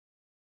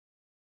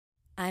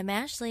I'm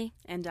Ashley.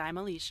 And I'm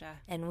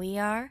Alicia. And we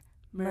are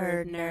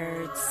Murd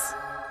Nerds.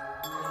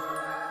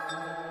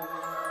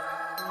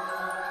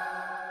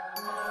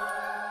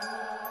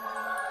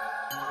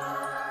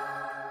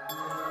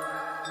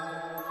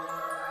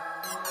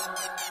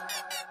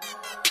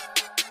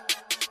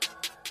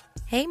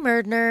 Hey,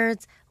 Murd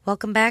Nerds.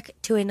 Welcome back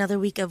to another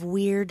week of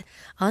weird,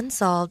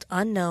 unsolved,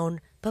 unknown,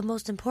 but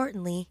most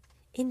importantly,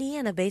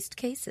 Indiana-based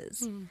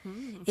cases.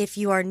 Mm-hmm. If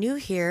you are new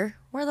here,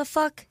 where the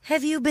fuck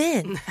have you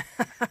been?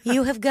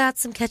 You have got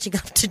some catching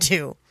up to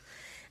do.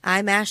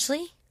 I'm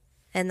Ashley,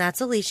 and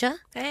that's Alicia.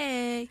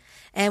 Hey.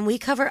 And we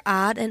cover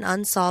odd and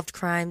unsolved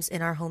crimes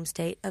in our home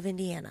state of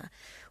Indiana.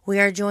 We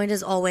are joined,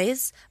 as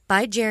always,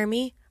 by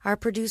Jeremy, our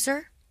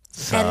producer,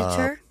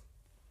 editor,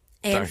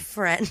 and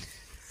friend.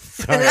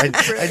 Sorry,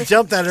 I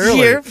jumped that early.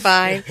 You're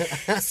fine.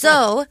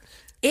 So,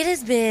 it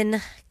has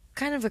been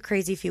kind of a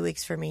crazy few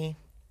weeks for me.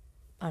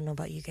 I don't know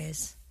about you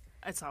guys.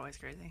 It's always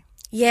crazy.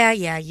 Yeah,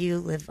 you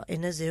live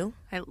in a zoo.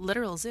 A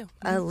literal zoo.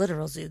 A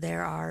literal zoo.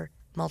 There are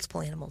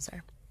multiple animals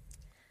there.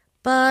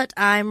 But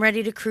I'm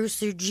ready to cruise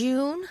through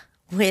June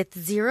with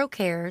zero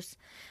cares.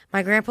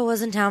 My grandpa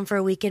was in town for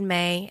a week in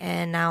May,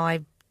 and now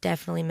I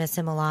definitely miss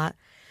him a lot.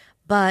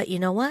 But you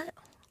know what?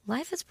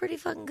 Life is pretty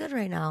fucking good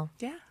right now.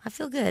 Yeah. I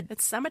feel good.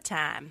 It's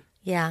summertime.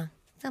 Yeah.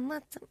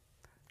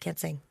 Can't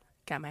sing.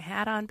 Got my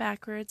hat on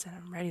backwards, and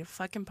I'm ready to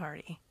fucking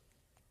party.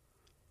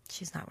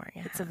 She's not wearing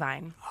it. It's a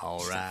vine. All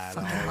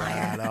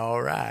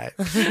right.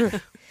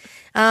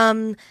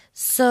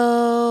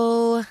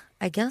 So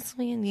I guess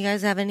you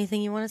guys have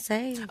anything you want to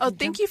say?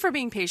 Thank you for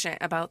being patient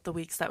about the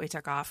weeks that we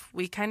took off.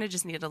 We kind of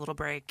just needed a little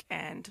break,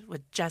 and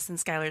with Jess and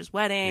Skylar's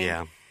wedding.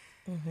 Yeah.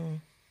 Mm-hmm.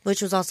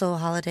 Which was also a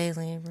holiday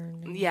labor.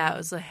 Yeah, it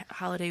was a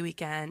holiday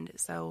weekend.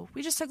 So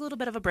we just took a little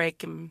bit of a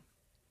break and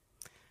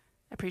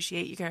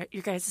appreciate your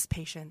guys'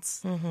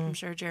 patience. Mm-hmm. I'm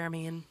sure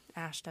Jeremy and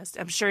Ash does.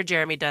 I'm sure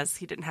Jeremy does.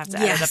 He didn't have to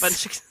edit a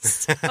bunch of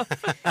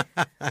stuff.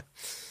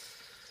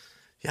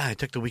 Yeah, I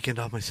took the weekend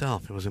off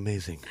myself. It was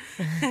amazing.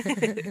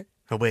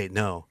 Oh, wait,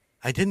 no.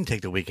 I didn't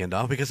take the weekend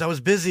off because I was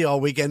busy all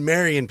weekend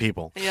marrying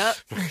people. Yep.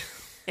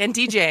 And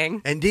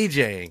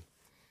DJing.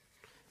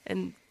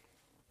 And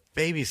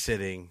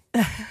babysitting.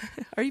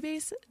 Are you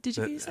Did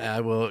you babysit?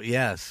 I will,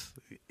 yes.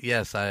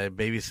 Yes, I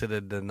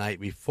babysitted the night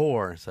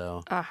before,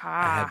 so I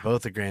had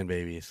both the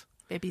grandbabies.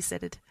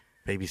 Babysitted.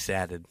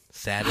 Babysatted.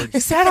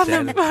 You sat on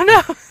them? Oh,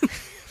 no.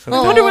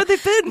 I wonder where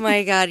they've been.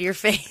 My God, your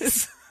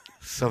face.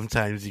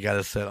 Sometimes you got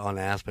to sit on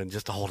Aspen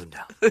just to hold him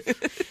down.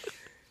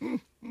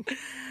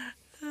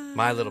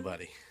 My little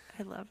buddy.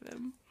 I love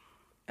him.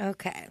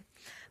 Okay.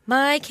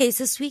 My case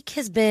this week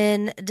has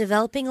been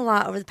developing a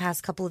lot over the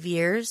past couple of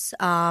years.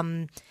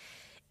 I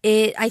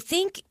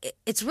think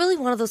it's really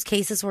one of those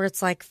cases where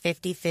it's like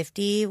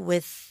 50-50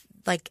 with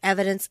like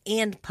evidence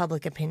and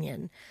public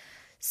opinion.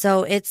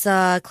 So it's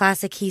a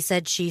classic he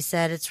said, she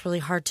said. It's really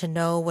hard to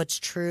know what's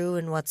true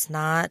and what's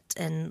not,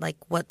 and like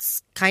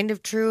what's kind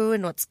of true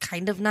and what's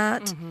kind of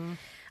not.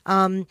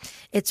 Mm-hmm.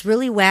 It's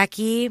really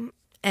wacky,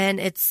 and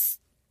it's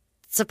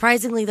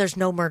surprisingly there's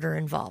no murder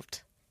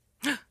involved.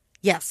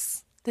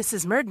 Yes. This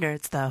is Murd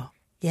Nerds, though.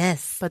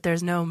 Yes. But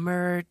there's no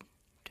murder.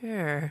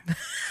 Murd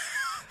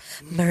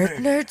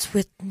Nerds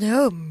with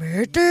no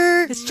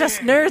murder? It's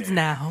just nerds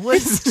now.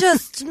 It's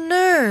just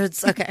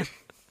nerds. Okay.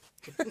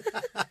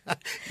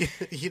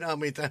 You know how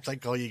many times I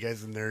call you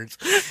guys the nerds?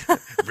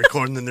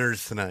 Recording the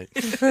nerds tonight.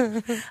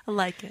 I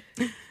like it.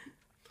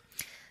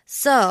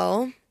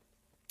 So,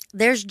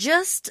 there's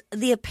just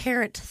the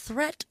apparent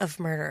threat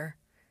of murder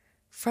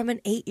from an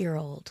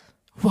 8-year-old.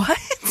 What?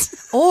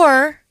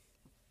 Or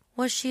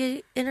was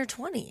she in her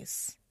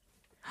 20s?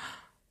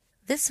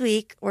 This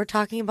week, we're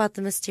talking about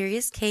the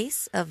mysterious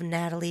case of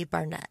Natalie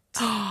Barnett.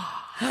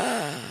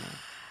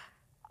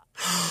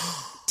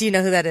 Do you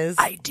know who that is?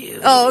 I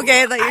do. Oh,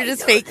 okay. I thought you were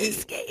just faking.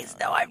 This case.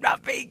 No, I'm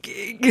not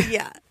faking.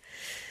 Yeah.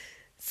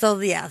 So,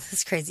 yeah, this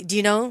is crazy. Do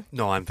you know?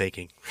 No, I'm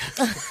faking.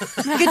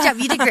 Good job.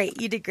 You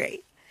did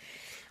great.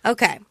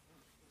 Okay.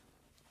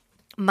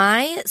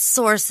 My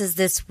sources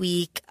this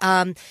week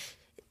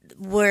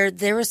where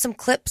there were some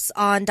clips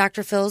on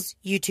Dr. Phil's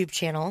YouTube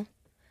channel,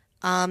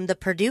 the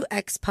Purdue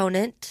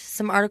Exponent,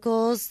 some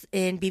articles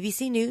in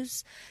BBC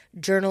News,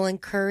 Journal and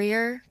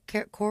Courier,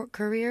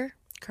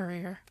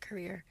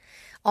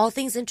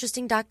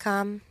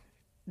 allthingsinteresting.com,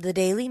 the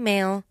Daily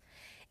Mail,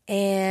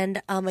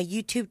 and a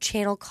YouTube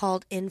channel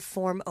called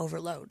Inform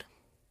Overload.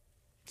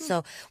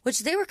 So, which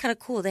they were kind of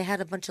cool. They had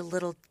a bunch of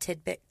little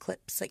tidbit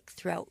clips like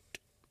throughout.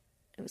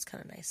 It was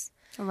kind of nice.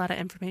 A lot of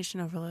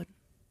information overload.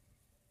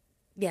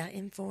 Yeah,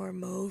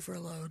 Inform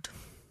Overload.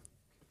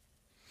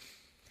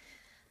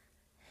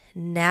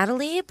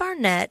 Natalie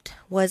Barnett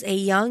was a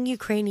young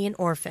Ukrainian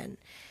orphan.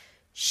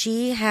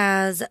 She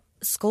has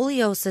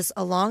scoliosis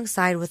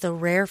alongside with a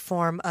rare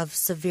form of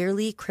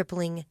severely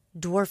crippling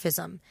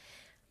dwarfism.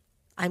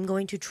 I'm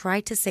going to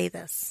try to say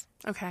this.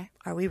 Okay.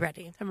 Are we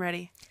ready? I'm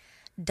ready.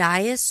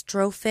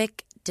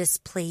 Dystrophic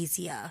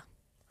dysplasia.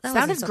 That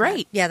sounded so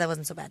great. Bad. Yeah, that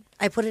wasn't so bad.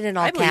 I put it in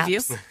all caps. I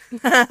believe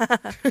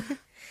you.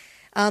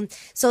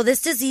 So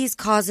this disease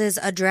causes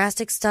a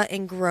drastic stunt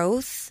in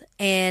growth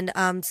and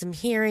some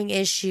hearing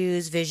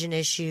issues, vision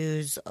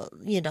issues.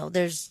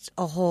 There's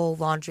a whole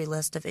laundry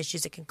list of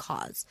issues it can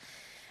cause.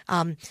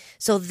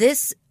 So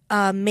this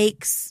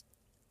makes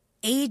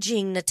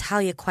aging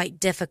Natalia quite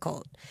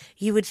difficult.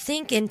 You would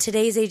think in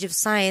today's age of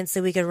science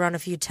that we could run a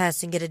few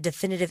tests and get a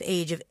definitive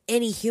age of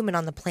any human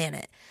on the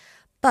planet.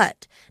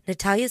 But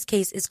Natalia's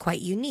case is quite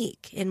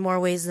unique in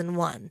more ways than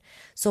one.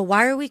 So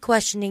why are we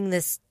questioning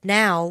this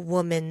now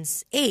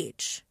woman's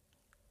age?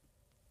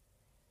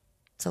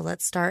 So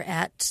let's start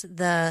at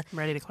I'm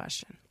ready to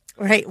question.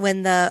 Right,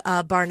 when the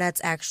Barnetts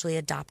actually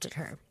adopted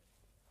her.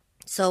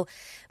 So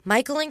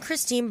Michael and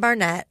Christine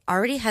Barnett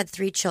already had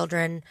 3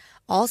 children,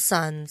 all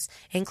sons,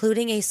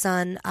 including a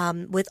son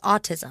with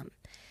autism.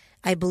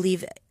 I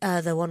believe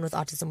the one with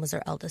autism was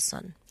their eldest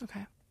son.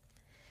 Okay.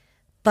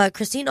 But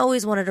Christine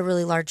always wanted a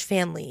really large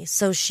family,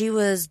 so she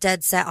was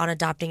dead set on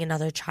adopting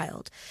another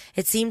child.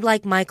 It seemed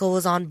like Michael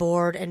was on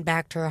board and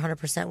backed her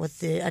 100% with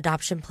the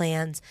adoption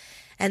plans.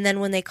 And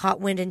then when they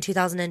caught wind in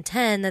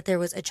 2010 that there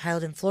was a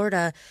child in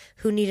Florida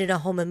who needed a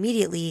home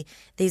immediately,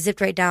 they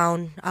zipped right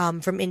down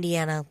from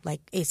Indiana,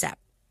 like ASAP.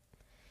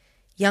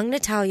 Young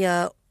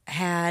Natalia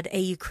had a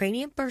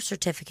Ukrainian birth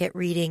certificate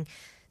reading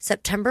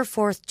September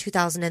 4th,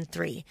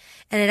 2003.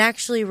 And it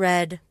actually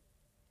read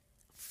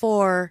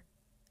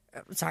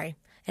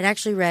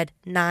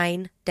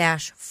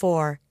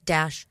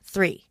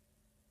 9-4-3.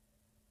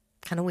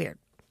 Kind of weird.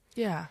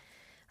 Yeah.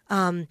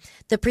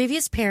 The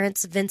previous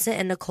parents, Vincent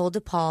and Nicole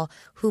DePaul,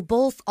 who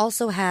both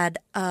also had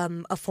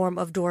a form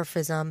of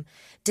dwarfism,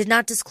 did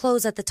not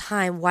disclose at the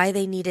time why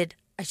they needed,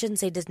 I shouldn't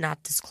say did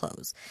not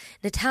disclose.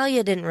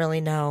 Natalia didn't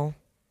really know,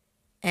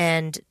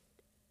 and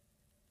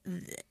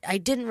I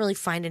didn't really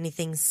find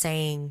anything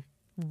saying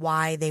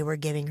why they were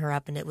giving her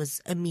up, and it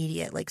was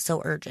immediate, like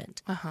so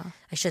urgent. I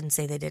shouldn't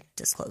say they didn't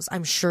disclose.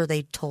 I'm sure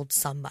they told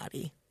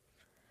somebody.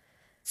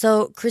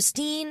 So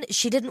Christine,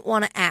 she didn't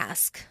want to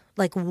ask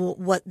like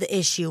what the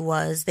issue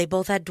was. They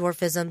both had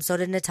dwarfism, so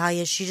did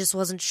Natalia. She just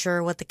wasn't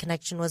sure what the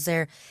connection was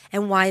there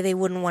and why they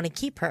wouldn't want to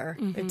keep her.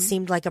 It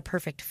seemed like a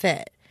perfect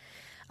fit.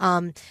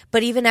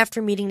 But even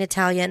after meeting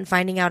Natalia and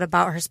finding out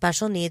about her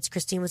special needs,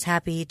 Christine was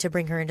happy to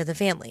bring her into the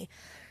family.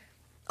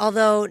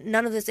 Although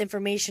none of this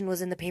information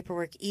was in the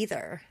paperwork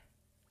either,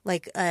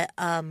 like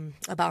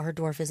about her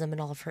dwarfism and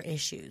all of her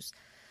issues.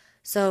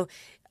 So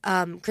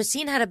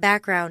Christine had a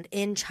background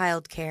in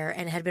childcare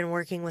and had been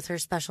working with her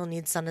special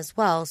needs son as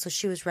well, so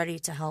she was ready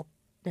to help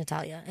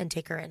Natalia and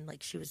take her in,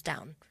 like she was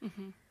down.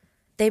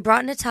 They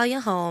brought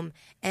Natalia home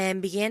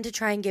and began to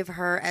try and give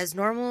her as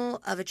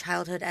normal of a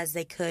childhood as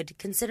they could,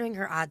 considering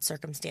her odd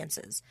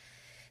circumstances.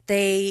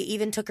 They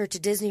even took her to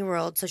Disney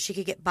World so she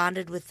could get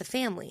bonded with the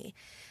family.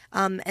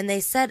 And they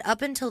said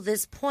up until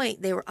this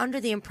point, they were under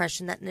the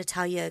impression that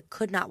Natalia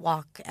could not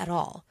walk at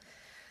all.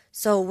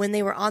 So when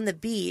they were on the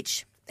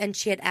beach and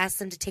she had asked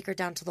them to take her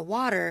down to the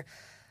water,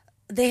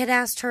 they had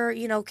asked her,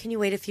 can you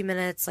wait a few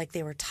minutes? Like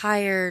they were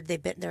tired.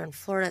 They've been there in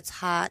Florida. It's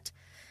hot.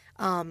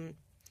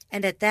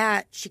 And at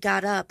that, she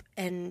got up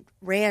and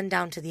ran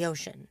down to the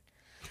ocean.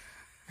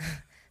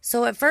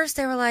 So at first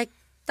they were like,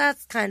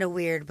 that's kind of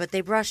weird, but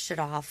they brushed it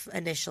off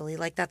initially.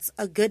 Like that's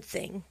a good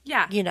thing.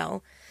 Yeah.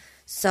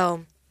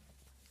 So...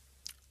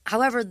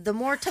 However, the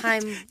more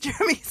time...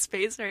 Jeremy's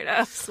face right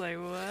now is like,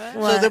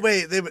 what? So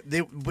they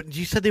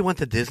you said they went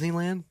to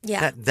Disneyland?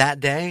 Yeah. That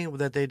day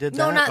that they did that?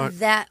 No, not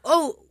that.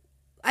 Oh,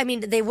 I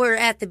mean, they were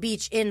at the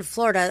beach in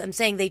Florida. I'm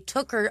saying they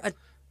took her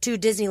to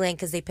Disneyland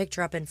because they picked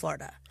her up in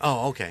Florida.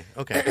 Oh, okay.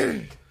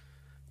 I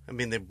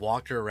mean, they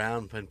walked her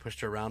around and pushed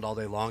her around all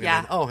day long. Yeah.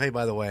 And then, oh, hey,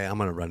 by the way, I'm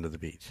going to run to the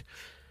beach.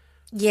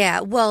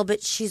 Yeah, well,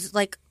 but she's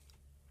like...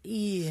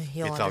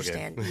 You'll It's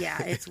understand. all good.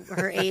 Yeah, it's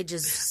her age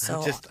is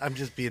so. I'm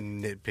just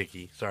being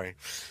nitpicky. Sorry.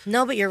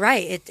 No, but you're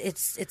right.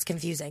 It's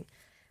confusing.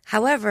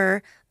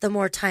 However, the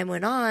more time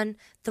went on,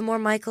 the more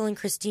Michael and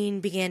Christine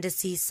began to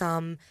see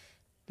some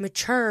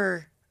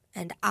mature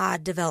and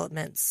odd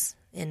developments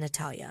in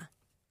Natalia.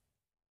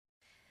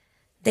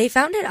 They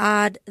found it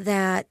odd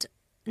that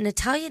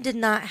Natalia did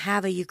not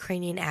have a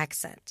Ukrainian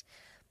accent,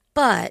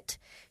 but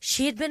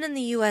she had been in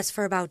the U.S.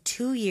 for about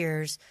 2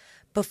 years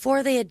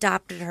before they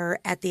adopted her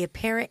at the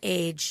apparent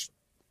age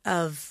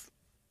of,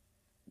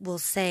 we'll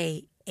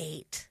say,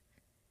 8.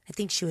 I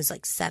think she was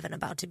like 7,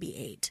 about to be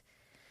 8.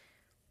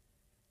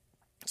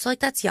 So, like,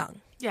 that's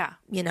young. Yeah.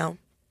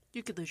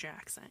 You could lose your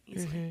accent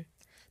easily.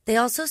 They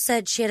also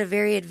said she had a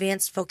very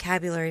advanced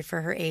vocabulary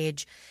for her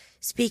age,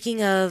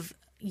 speaking of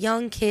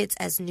young kids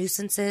as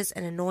nuisances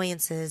and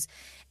annoyances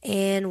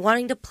and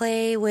wanting to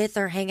play with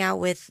or hang out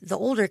with the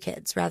older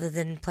kids rather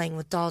than playing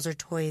with dolls or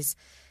toys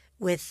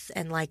with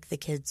and like the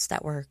kids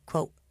that were,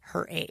 quote,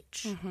 her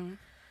age.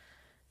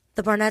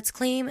 The Barnetts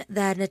claim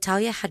that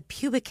Natalia had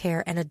pubic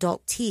hair and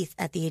adult teeth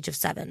at the age of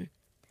 7.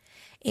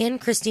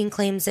 And Christine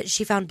claims that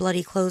she found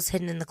bloody clothes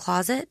hidden in the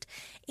closet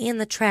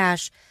and the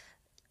trash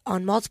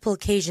on multiple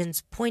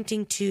occasions,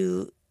 pointing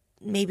to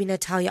maybe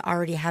Natalia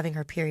already having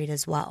her period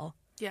as well.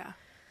 Yeah.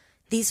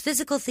 these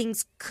physical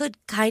things could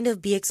kind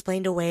of be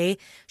explained away.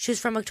 She was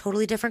from a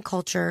totally different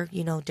culture,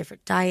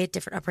 different diet,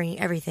 different upbringing,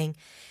 everything,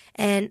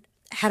 and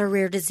had a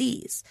rare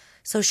disease.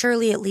 So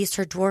surely at least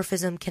her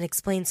dwarfism can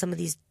explain some of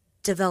these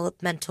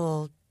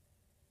developmental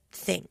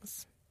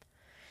things.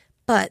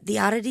 But the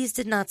oddities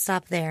did not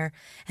stop there,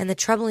 and the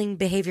troubling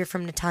behavior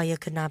from Natalia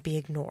could not be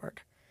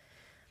ignored.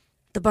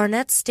 The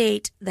Barnetts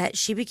state that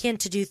she began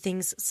to do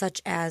things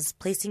such as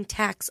placing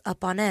tacks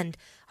up on end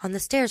on the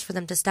stairs for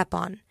them to step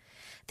on.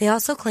 They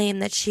also claim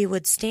that she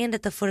would stand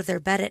at the foot of their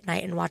bed at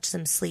night and watch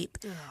them sleep,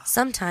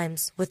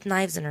 sometimes with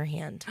knives in her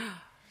hand.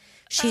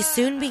 She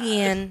soon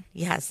began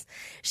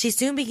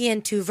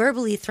to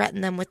verbally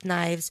threaten them with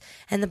knives,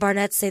 and the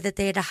Barnetts say that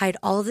they had to hide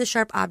all of the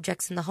sharp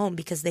objects in the home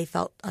because they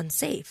felt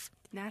unsafe.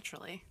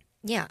 Naturally.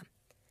 Yeah.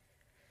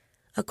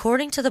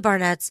 According to the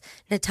Barnetts,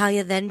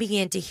 Natalia then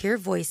began to hear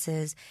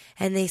voices,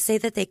 and they say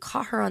that they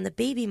caught her on the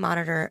baby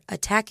monitor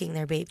attacking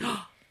their baby.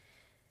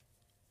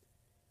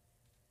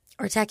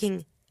 Or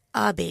attacking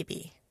a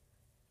baby.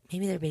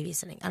 Maybe they're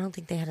babysitting. I don't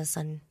think they had a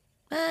son.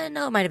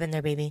 No, it might have been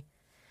their baby.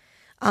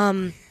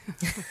 I'm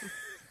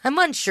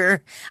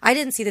unsure. I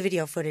didn't see the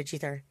video footage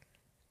either.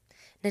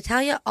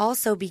 Natalia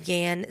also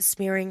began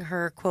smearing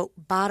her, quote,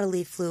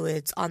 bodily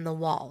fluids on the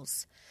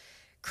walls.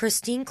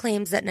 Christine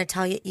claims that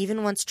Natalia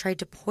even once tried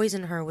to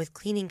poison her with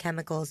cleaning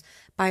chemicals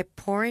by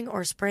pouring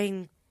or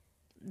spraying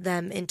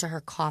them into her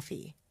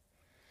coffee.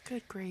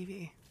 Good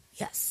gravy.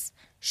 Yes.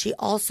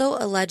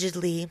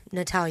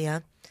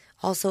 Natalia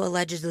also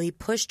allegedly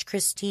pushed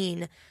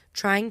Christine,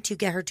 trying to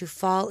get her to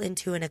fall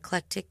into an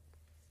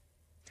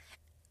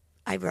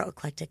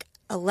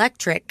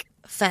electric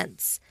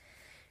fence.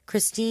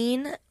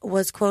 Christine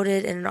was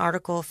quoted in an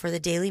article for the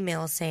Daily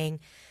Mail saying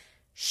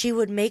she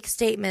would make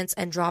statements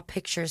and draw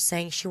pictures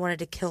saying she wanted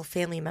to kill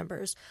family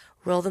members,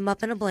 roll them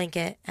up in a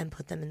blanket, and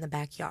put them in the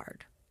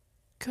backyard.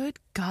 Good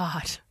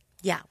God.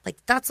 Yeah,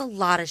 that's a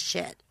lot of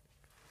shit.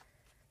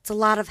 It's a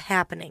lot of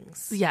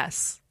happenings.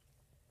 Yes.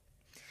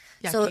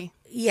 Yucky. So,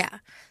 yeah.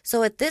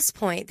 So at this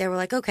point, they were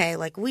like, okay,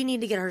 we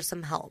need to get her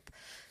some help.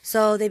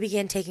 So they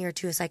began taking her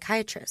to a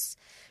psychiatrist.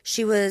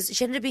 She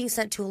ended up being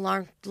sent to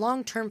a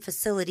long-term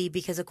facility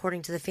because,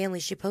 according to the family,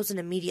 she posed an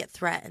immediate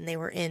threat and they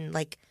were in,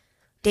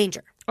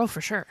 danger. Oh,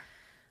 for sure.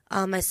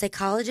 A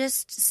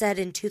psychologist said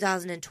in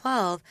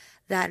 2012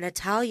 that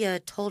Natalia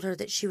told her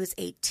that she was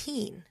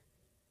 18.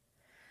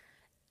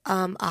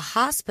 A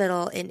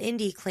hospital in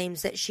Indy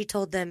claims that she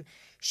told them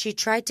she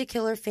tried to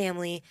kill her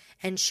family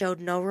and showed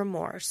no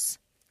remorse.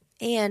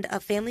 And a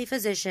family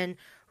physician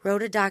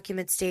wrote a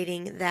document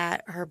stating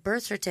that her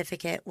birth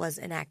certificate was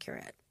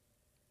inaccurate.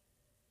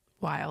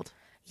 Wild.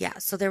 Yeah,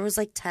 so there was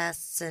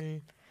tests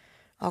and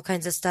all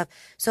kinds of stuff.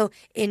 So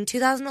in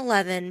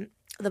 2011,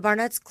 the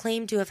Barnetts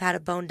claimed to have had a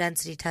bone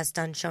density test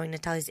done showing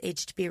Natalia's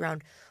age to be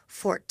around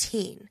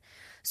 14.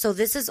 So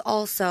this is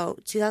also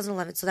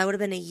 2011, so that would have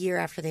been a year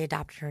after they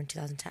adopted her in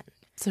 2010.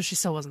 So she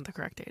still wasn't the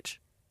correct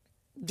age.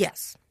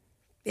 Yes.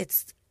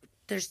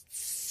 There's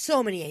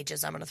so many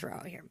ages I'm going to throw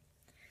out here.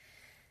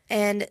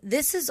 And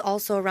this is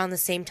also around the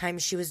same time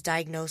she was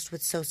diagnosed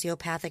with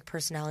sociopathic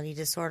personality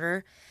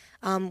disorder,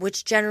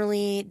 which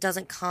generally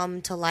doesn't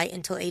come to light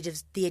until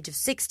the age of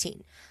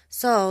 16.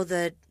 So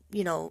the,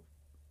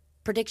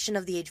 prediction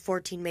of the age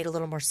 14 made a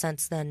little more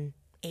sense than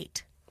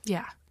 8.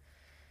 Yeah.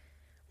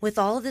 With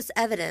all of this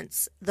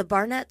evidence, the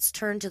Barnetts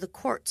turned to the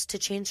courts to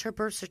change her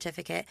birth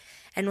certificate,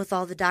 and with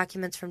all the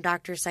documents from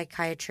doctors,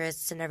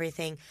 psychiatrists, and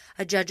everything,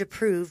 a judge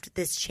approved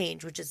this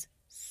change, which is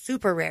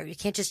super rare. You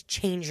can't just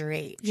change your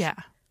age. Yeah.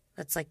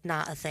 That's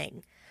not a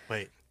thing.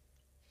 Wait.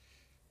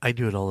 I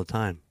do it all the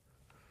time.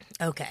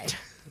 Okay.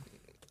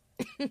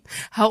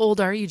 How old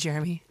are you,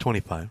 Jeremy?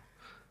 25.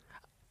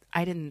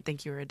 I didn't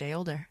think you were a day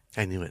older.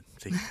 I knew it.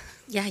 See?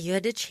 Yeah, you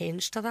had to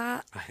change to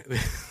that.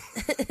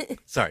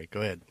 Sorry,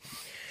 go ahead.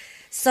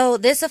 So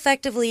this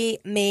effectively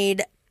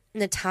made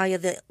Natalia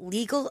the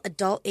legal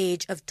adult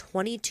age of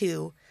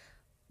 22,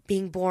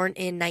 being born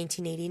in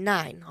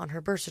 1989 on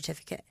her birth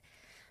certificate.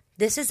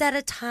 This is at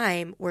a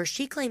time where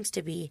she claims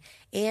to be,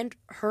 and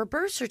her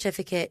birth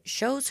certificate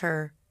shows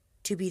her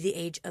to be the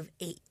age of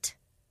 8.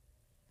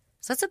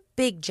 So that's a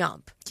big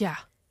jump. Yeah.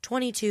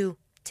 22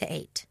 to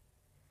 8.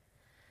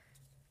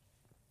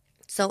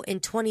 So in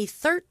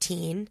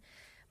 2013,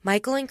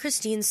 Michael and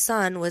Christine's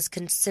son was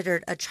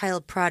considered a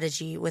child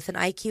prodigy with an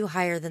IQ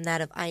higher than that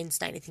of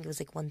Einstein. I think it was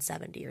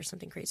 170 or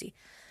something crazy.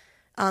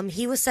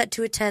 He was set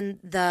to attend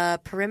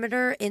the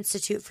Perimeter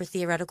Institute for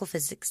Theoretical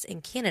Physics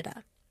in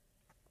Canada.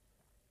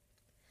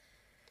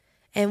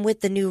 And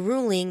with the new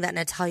ruling that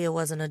Natalia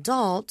was an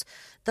adult,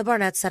 the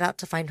Barnetts set out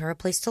to find her a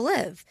place to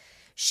live.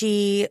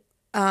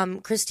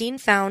 Christine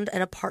found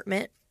an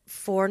apartment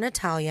for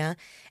Natalia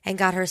and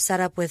got her set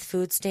up with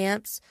food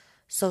stamps,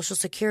 Social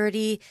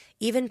Security,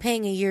 even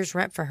paying a year's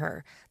rent for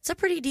her. It's a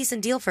pretty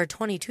decent deal for a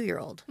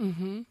 22-year-old.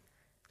 Mm-hmm.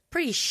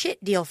 Pretty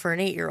shit deal for an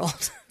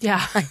 8-year-old.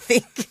 Yeah. I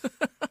think.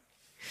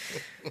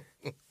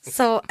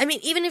 So,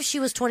 even if she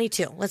was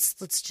 22, let's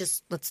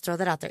throw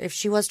that out there. If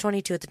she was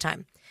 22 at the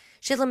time,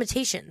 she had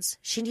limitations.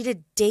 She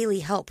needed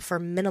daily help for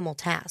minimal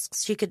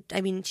tasks. She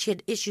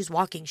had issues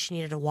walking. She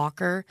needed a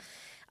walker.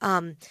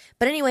 But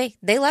anyway,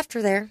 they left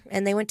her there,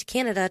 and they went to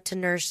Canada to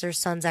nurse their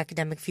son's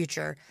academic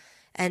future.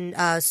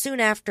 And soon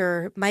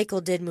after,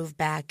 Michael did move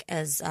back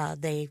as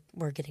they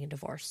were getting a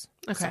divorce.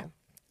 Okay. So,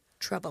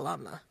 trouble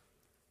on the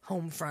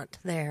home front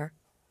there.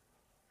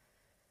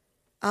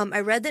 I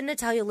read that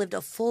Natalia lived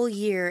a full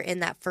year in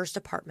that first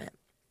apartment.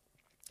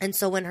 And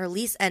so when her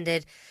lease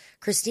ended,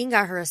 Christine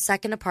got her a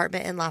second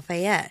apartment in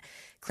Lafayette,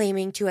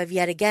 claiming to have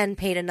yet again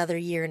paid another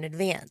year in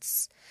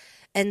advance.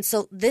 And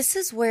so this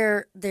is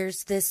where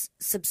there's this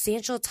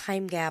substantial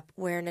time gap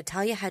where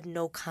Natalia had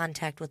no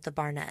contact with the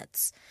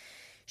Barnetts.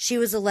 She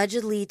was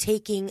allegedly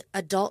taking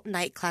adult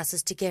night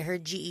classes to get her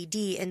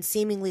GED and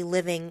seemingly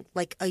living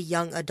like a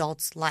young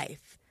adult's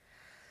life.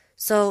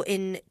 So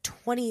in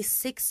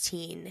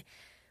 2016,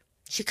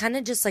 she kind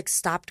of just like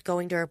stopped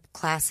going to her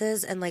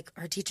classes, and like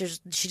her teachers,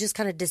 she just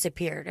kind of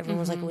disappeared. Everyone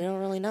was like, we don't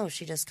really know.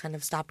 She just kind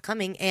of stopped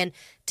coming. And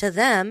to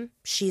them,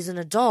 she's an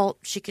adult.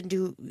 She can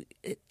do,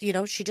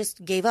 she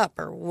just gave up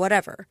or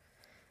whatever.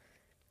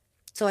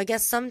 So I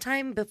guess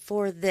sometime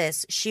before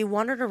this, she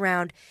wandered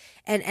around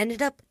and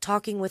ended up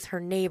talking with her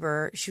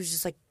neighbor. She was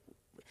just like,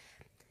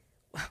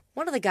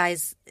 one of the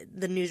guys,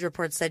 the news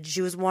report said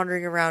she was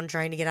wandering around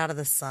trying to get out of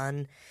the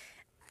sun.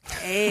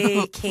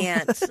 I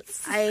can't.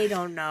 I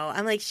don't know.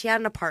 I'm like, she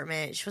had an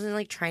apartment. She wasn't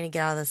like trying to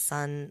get out of the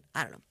sun.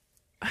 I don't know.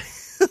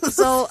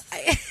 So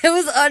I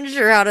was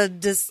unsure how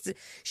to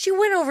she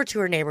went over to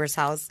her neighbor's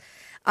house.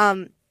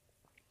 And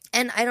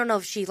I don't know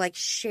if she like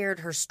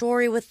shared her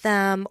story with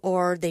them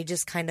or they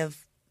just kind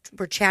of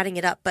were chatting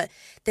it up. But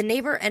the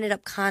neighbor ended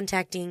up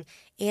contacting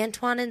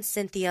Antoine and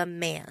Cynthia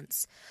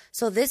Mans.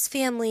 So this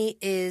family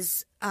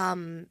is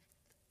Natalia's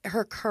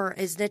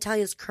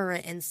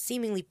current and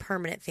seemingly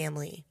permanent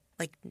family,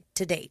 like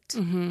to date.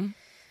 Mm-hmm.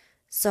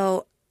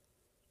 So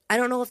I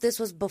don't know if this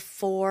was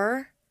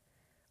before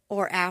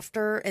or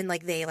after and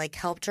like they like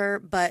helped her,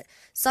 but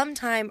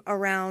sometime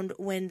around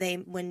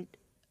when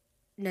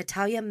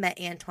Natalia met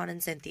Antoine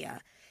and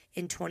Cynthia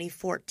in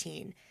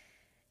 2014,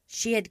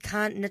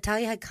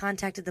 Natalia had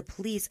contacted the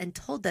police and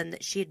told them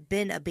that she had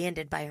been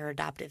abandoned by her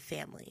adoptive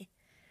family.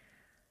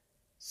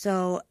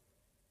 So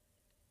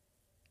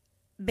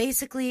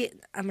basically,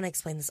 I'm going to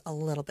explain this a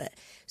little bit.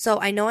 So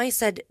I know I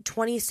said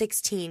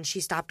 2016 she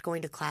stopped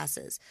going to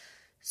classes.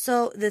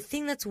 So the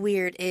thing that's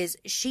weird is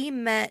she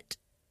met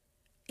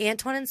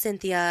Antoine and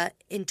Cynthia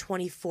in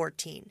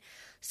 2014.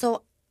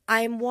 So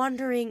I'm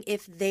wondering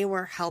if they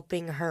were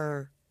helping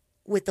her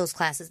with those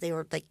classes. They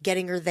were like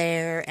getting her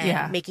there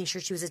and making sure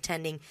she was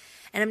attending.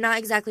 And I'm not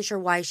exactly sure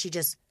why she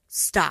just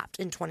stopped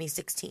in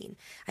 2016.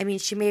 I mean,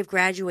 she may have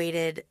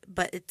graduated,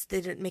 but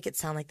they didn't make it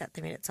sound like that.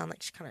 They made it sound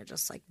like she kind of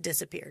just like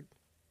disappeared.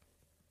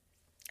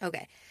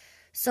 Okay.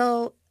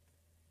 So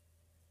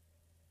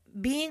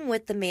being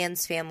with the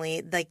Mans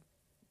family, like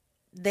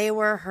they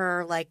were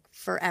her like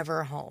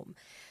forever home,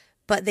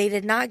 but they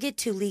did not get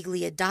to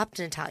legally adopt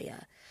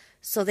Natalia.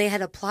 So they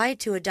had applied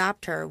to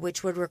adopt her,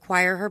 which would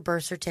require her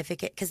birth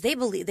certificate because they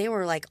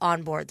were like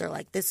on board. They're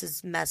like, this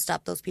is messed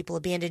up. Those people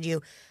abandoned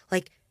you.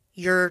 Like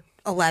you're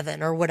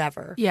 11 or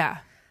whatever. Yeah.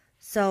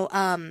 So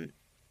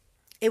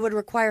it would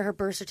require her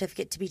birth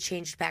certificate to be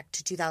changed back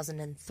to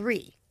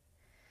 2003.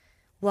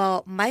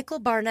 Well, Michael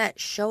Barnett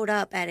showed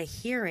up at a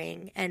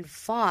hearing and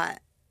fought,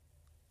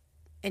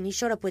 and he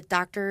showed up with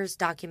doctor's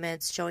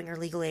documents showing her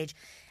legal age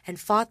and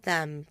fought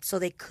them so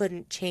they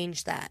couldn't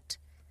change that.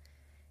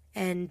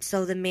 And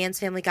so the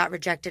Mans family got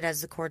rejected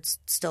as the courts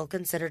still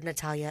considered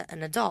Natalia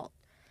an adult.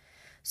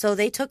 So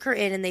they took her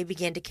in and they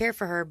began to care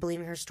for her,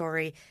 believing her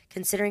story,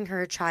 considering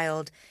her a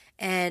child,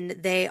 and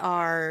they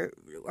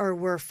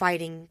were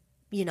fighting,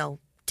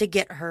 to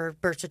get her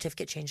birth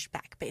certificate changed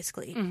back,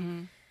 basically.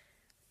 Mm-hmm.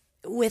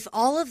 With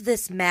all of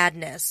this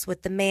madness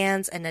with the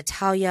Mans and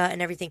Natalia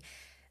and everything,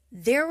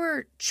 there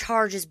were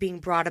charges being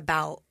brought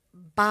about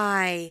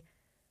by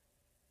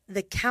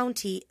the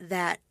county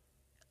that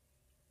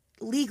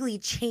legally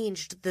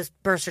changed the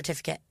birth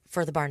certificate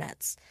for the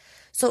Barnetts.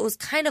 So it was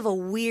kind of a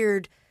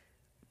weird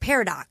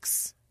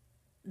paradox.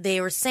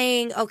 They were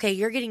saying, okay,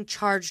 you're getting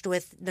charged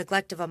with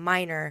neglect of a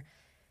minor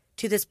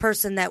to this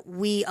person that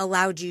we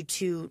allowed you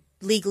to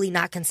legally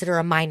not consider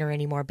a minor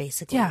anymore,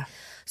 basically. Yeah.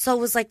 So it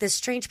was like this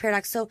strange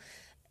paradox. So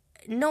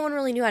no one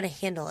really knew how to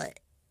handle it,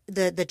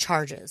 the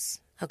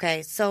charges.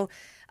 Okay. So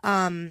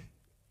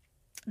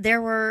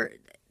they're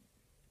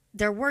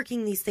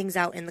working these things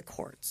out in the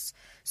courts.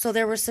 So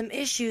there were some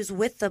issues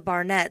with the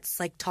Barnetts,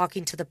 like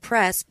talking to the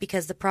press,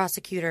 because the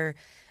prosecutor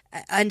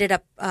ended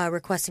up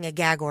requesting a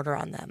gag order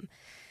on them.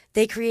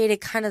 They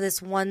created kind of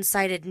this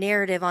one-sided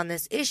narrative on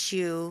this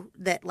issue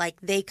that like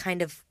they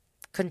kind of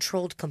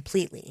controlled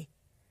completely.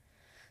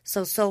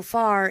 So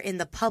far in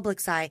the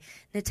public's eye,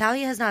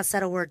 Natalia has not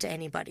said a word to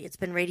anybody. It's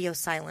been radio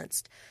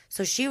silenced.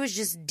 So she was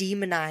just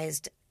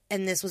demonized,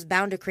 and this was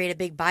bound to create a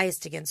big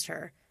bias against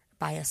her.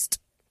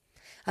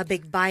 A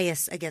big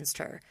bias against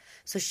her.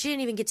 So she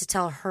didn't even get to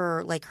tell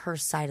her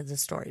side of the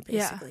story,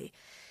 basically. Yeah.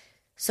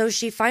 So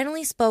she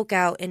finally spoke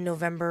out in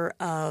November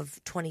of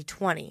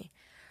 2020.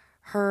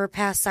 Her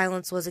past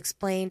silence was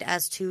explained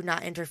as to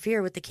not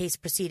interfere with the case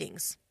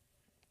proceedings.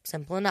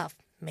 Simple enough.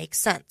 Makes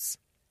sense.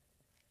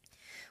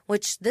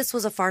 Which this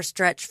was a far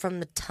stretch from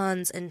the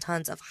tons and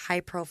tons of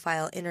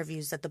high-profile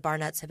interviews that the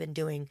Barnetts have been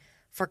doing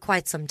for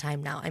quite some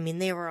time now. I mean,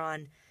 they were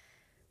on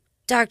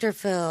Dr.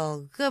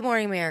 Phil, Good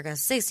Morning America,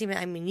 60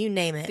 Minutes, I mean, you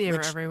name it. They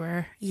were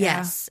everywhere.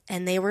 Yes,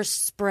 and they were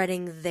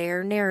spreading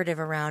their narrative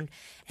around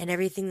and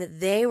everything that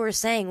they were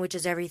saying, which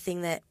is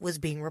everything that was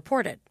being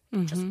reported,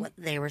 just what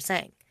they were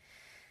saying.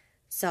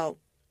 So,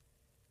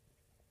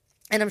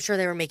 and I'm sure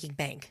they were making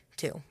bank,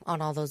 too,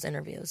 on all those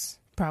interviews.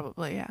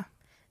 Probably, yeah.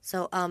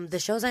 So the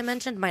shows I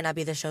mentioned might not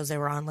be the shows they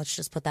were on. Let's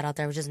just put that out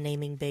there. I was just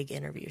naming big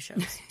interview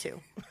shows, too.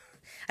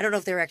 I don't know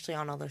if they were actually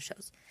on all those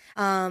shows.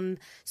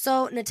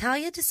 So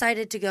Natalia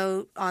decided to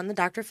go on the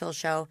Dr. Phil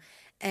show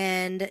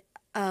and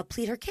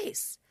plead her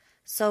case.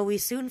 So we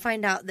soon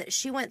find out that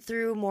she went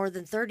through more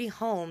than 30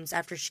 homes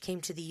after she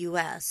came to the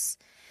U.S.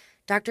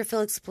 Dr.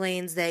 Phil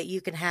explains that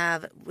you can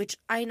have, which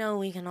I know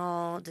we can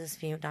all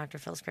dispute Dr.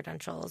 Phil's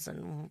credentials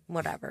and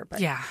whatever, but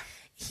yeah,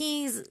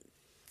 he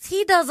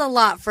does a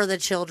lot for the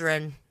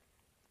children,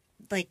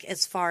 like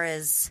as far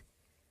as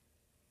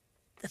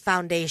the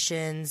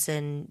foundations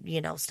and,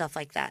 stuff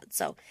like that.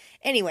 So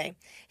anyway,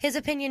 his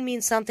opinion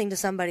means something to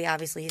somebody.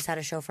 Obviously, he's had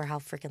a show for how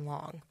freaking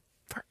long?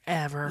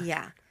 Forever.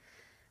 Yeah.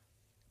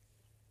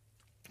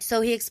 So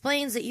he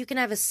explains that you can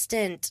have a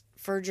stint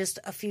for just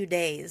a few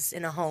days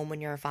in a home when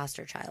you're a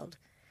foster child.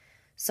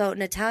 So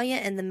Natalia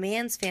and the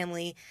man's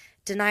family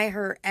deny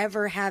her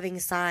ever having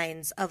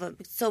signs of a...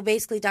 So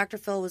basically, Dr.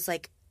 Phil was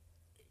like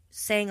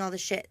saying all the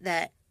shit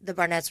that the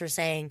Barnetts were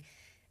saying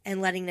and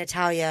letting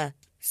Natalia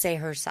say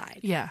her side.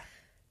 Yeah.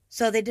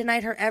 So they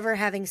denied her ever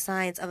having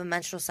signs of a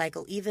menstrual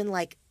cycle, even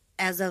like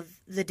as of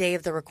the day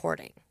of the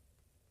recording.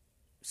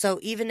 So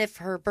even if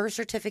her birth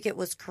certificate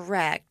was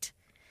correct,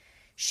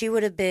 she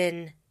would have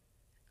been,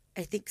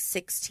 I think,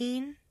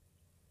 16.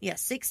 Yeah,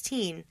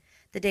 16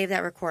 the day of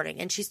that recording.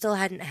 And she still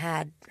hadn't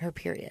had her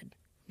period.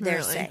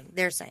 They're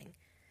saying.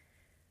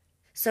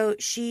 So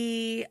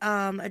she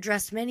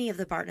addressed many of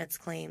the Barnett's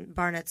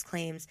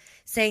claims,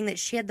 saying that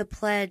she had the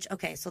pledge.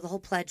 Okay, so the whole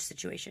pledge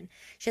situation.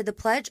 She had the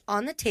pledge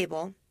on the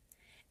table.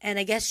 And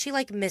I guess she,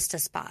 missed a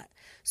spot.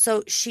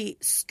 So she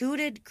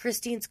scooted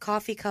Christine's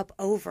coffee cup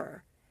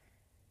over.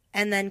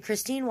 And then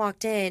Christine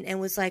walked in and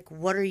was like,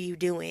 "What are you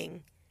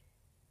doing?"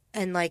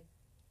 And,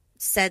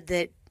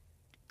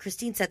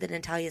 Christine said that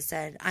Natalia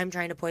said, "I'm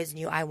trying to poison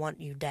you. I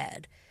want you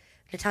dead."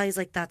 Natalia's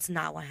like, "That's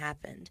not what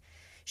happened."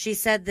 She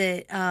said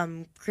that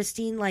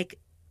Christine,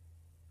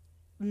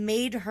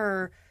 made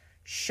her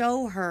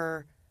show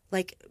her...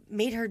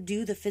 made her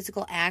do the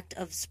physical act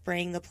of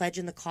spraying the pledge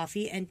in the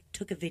coffee and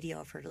took a video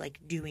of her,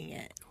 doing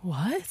it.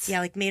 What?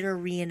 Yeah, made her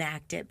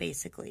reenact it,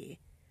 basically.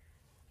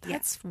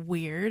 That's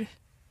weird.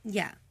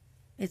 Yeah.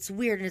 It's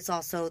weird, and it's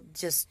also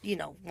just,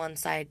 one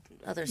side,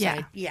 other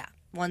side. Yeah.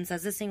 One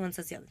says this thing, one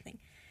says the other thing.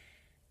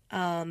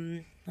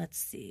 Let's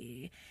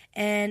see.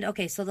 And,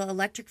 okay, so the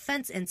electric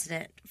fence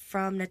incident,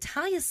 from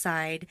Natalia's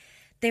side,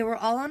 they were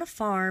all on a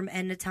farm,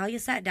 and Natalia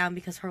sat down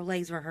because her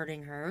legs were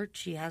hurting her.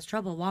 She has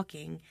trouble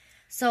walking.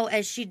 So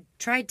as she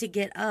tried to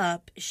get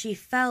up, she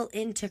fell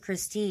into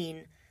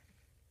Christine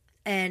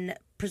and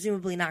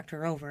presumably knocked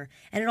her over.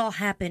 And it all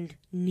happened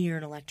near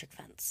an electric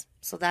fence.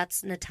 So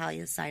that's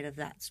Natalia's side of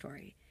that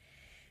story.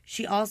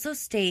 She also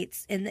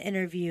states in the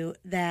interview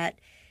that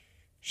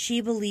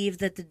she believed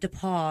that the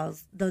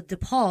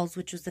DePauls,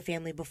 which was the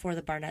family before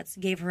the Barnetts,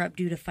 gave her up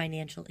due to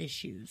financial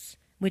issues,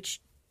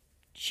 which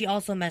she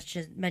also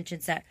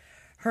mentions that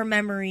her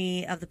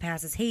memory of the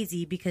past is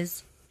hazy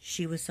because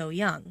she was so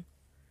young.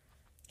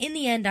 In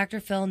the end, Dr.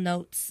 Phil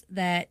notes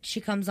that she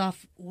comes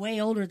off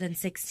way older than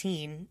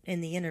 16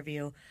 in the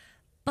interview,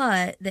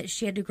 but that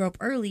she had to grow up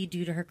early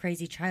due to her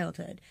crazy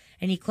childhood.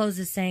 And he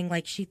closes saying,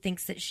 he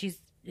thinks that she's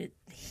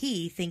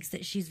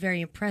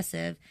very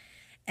impressive.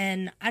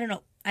 And I don't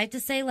know, I have to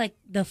say,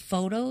 the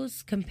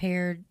photos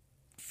compared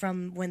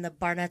from when the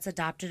Barnetts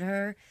adopted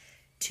her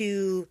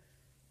to,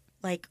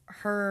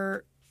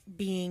 her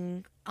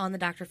being on the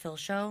Dr. Phil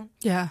show.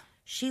 Yeah.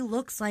 She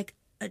looks like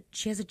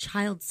she has a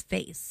child's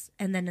face,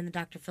 and then in the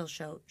Dr. Phil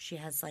show, she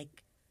has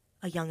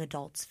a young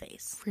adult's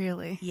face.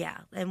 Really? Yeah,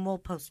 and we'll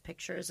post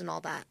pictures and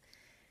all that.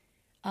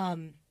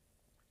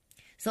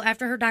 So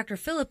after her Dr.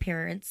 Phil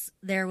appearance,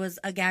 there was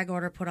a gag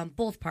order put on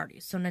both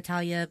parties. So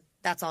Natalia,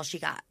 that's all she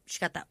got.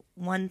 She got that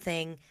one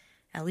thing.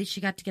 At least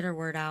she got to get her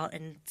word out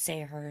and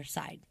say her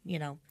side,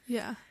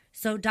 Yeah.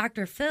 So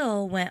Dr.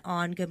 Phil went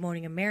on Good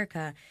Morning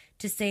America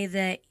to say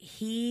that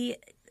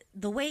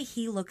the way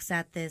he looks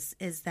at this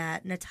is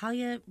that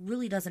Natalia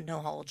really doesn't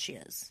know how old she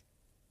is.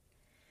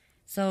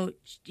 So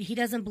he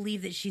doesn't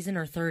believe that she's in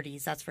her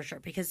 30s, that's for sure.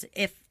 Because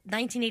if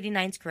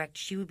 1989 is correct,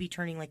 she would be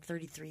turning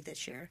 33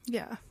 this year.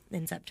 Yeah.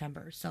 In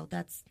September. So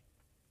that's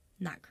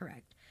not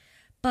correct.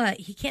 But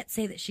he can't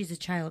say that she's a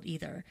child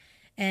either.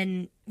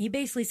 And he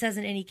basically says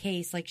in any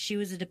case, she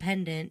was a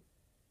dependent,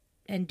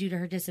 and due to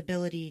her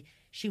disability,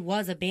 she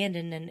was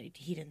abandoned. And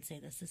he didn't say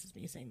this. This is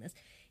me saying this.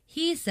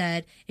 He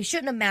said it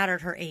shouldn't have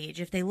mattered her age.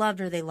 If they loved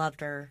her, they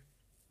loved her.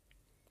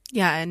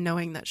 Yeah, and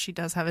knowing that she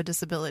does have a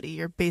disability,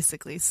 you're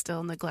basically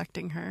still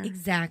neglecting her.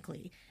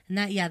 Exactly.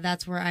 And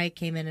that's where I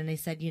came in and I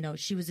said,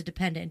 she was a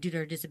dependent and due to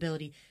her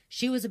disability,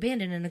 she was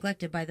abandoned and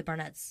neglected by the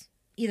Barnetts.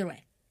 Either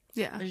way.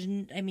 Yeah.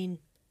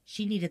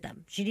 She needed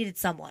them. She needed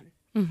someone.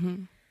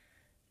 Mm-hmm.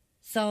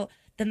 So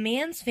the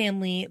man's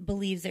family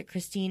believes that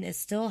Christine is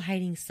still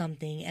hiding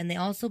something, and they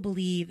also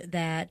believe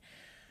that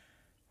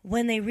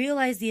when they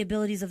realize the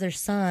abilities of their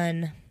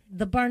son,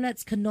 the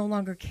Barnetts could no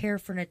longer care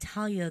for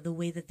Natalia the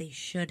way that they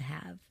should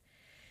have.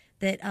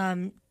 That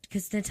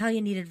because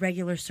Natalia needed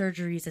regular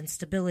surgeries and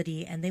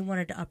stability, and they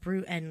wanted to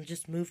uproot and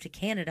just move to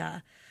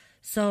Canada.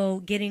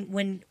 So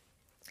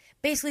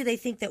basically they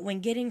think that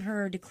when getting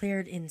her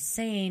declared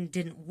insane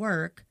didn't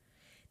work,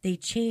 they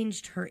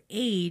changed her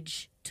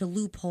age to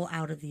loophole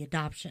out of the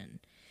adoption,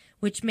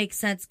 which makes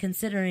sense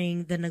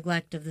considering the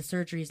neglect of the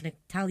surgeries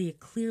Natalia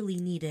clearly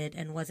needed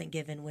and wasn't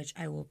given, which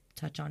I will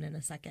touch on in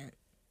a second.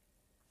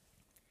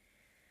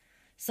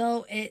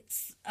 So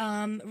it's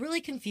really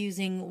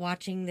confusing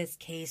watching this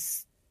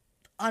case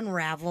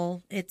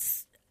unravel.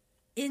 It's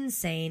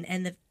insane,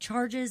 and the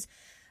charges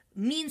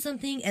mean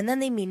something, and then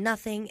they mean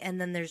nothing,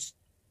 and then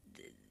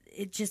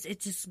it's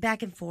just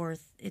back and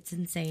forth. It's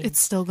insane. It's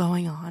still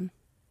going on.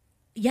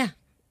 Yeah,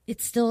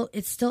 it's still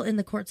in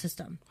the court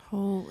system.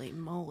 Holy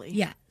moly!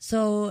 Yeah,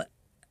 so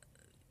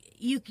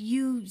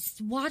you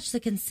watch the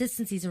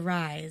consistencies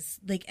arise.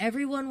 Like,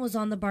 everyone was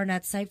on the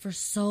Barnett side for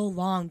so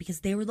long because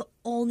they were the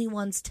only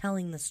ones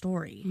telling the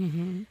story.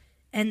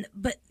 Mm-hmm.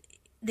 But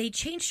they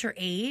changed her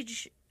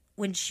age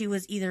when she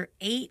was either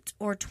 8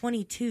 or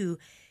 22.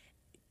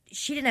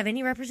 She didn't have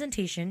any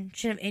representation.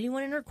 She didn't have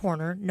anyone in her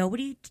corner.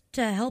 Nobody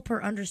to help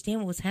her understand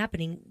what was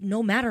happening,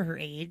 no matter her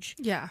age.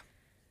 Yeah.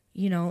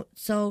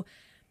 So,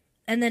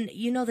 and then,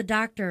 the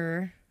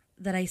doctor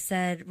that I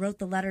said wrote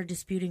the letter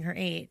disputing her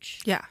age.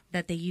 Yeah.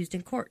 That they used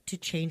in court to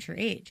change her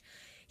age.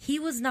 He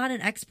was not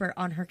an expert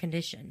on her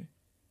condition,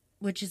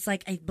 which is I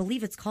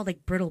believe it's called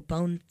brittle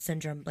bone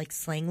syndrome,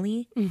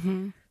 slangly.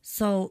 Mm-hmm.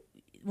 So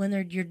when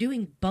you're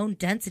doing bone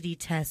density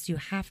tests, you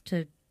have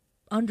to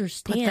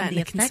understand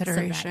the effects of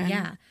that.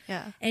 Yeah.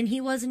 Yeah. And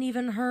he wasn't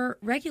even her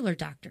regular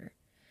doctor.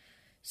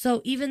 So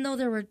even though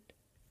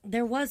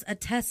there was a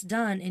test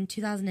done in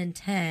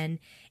 2010,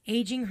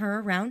 aging her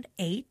around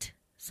 8,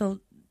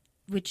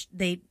 which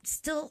they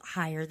still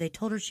higher. They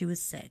told her she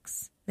was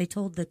 6. They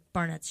told the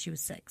Barnetts she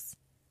was 6.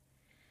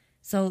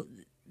 So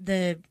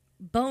the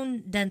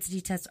bone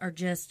density tests are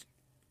just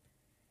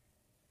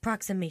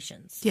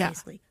approximations,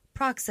 basically.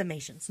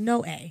 Approximations,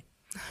 no A.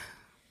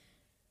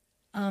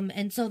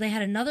 And so they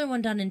had another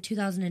one done in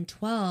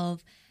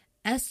 2012,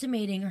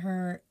 estimating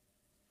her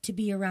to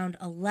be around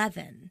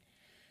 11.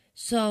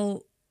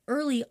 So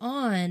early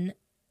on,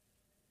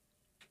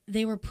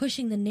 they were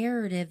pushing the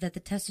narrative that the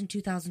test in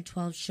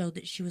 2012 showed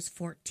that she was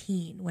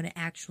 14 when it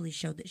actually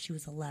showed that she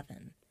was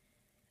 11.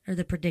 Or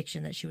the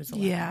prediction that she was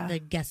 11. Yeah. The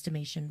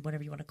guesstimation,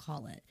 whatever you want to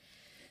call it.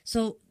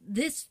 So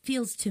this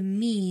feels to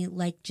me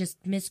like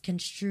just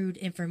misconstrued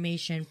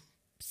information,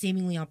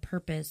 seemingly on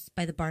purpose,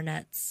 by the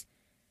Barnetts,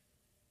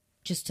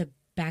 just to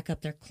back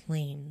up their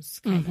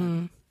claims, kind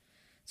of.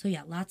 So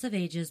yeah, lots of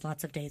ages,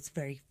 lots of dates,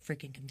 very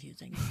freaking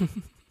confusing.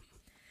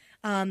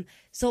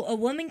 So a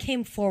woman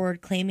came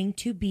forward claiming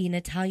to be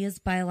Natalia's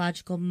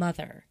biological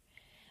mother.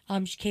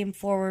 She came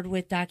forward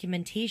with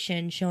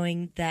documentation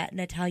showing that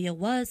Natalia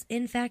was,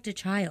 in fact, a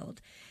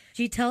child.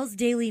 She tells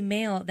Daily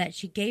Mail that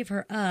she gave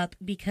her up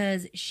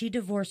because she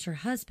divorced her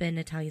husband,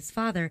 Natalia's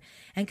father,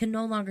 and could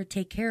no longer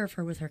take care of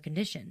her with her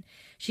condition.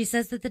 She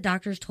says that the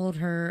doctors told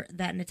her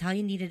that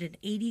Natalia needed an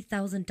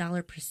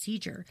 $80,000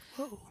 procedure.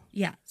 Whoa.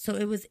 Yeah, so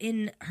it was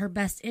in her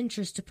best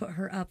interest to put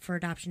her up for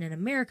adoption in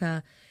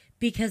America,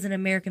 because an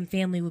American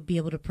family would be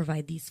able to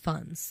provide these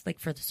funds,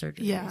 for the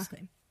surgery,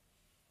 basically.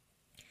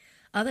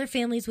 Other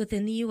families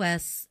within the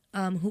U.S.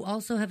 Who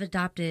also have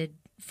adopted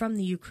from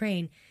the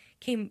Ukraine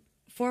came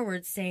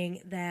forward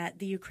saying that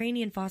the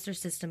Ukrainian foster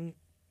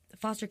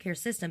care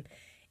system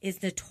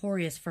is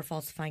notorious for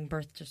falsifying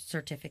birth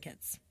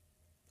certificates.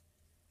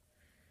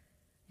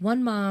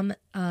 One mom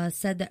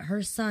said that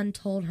her son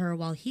told her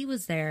while he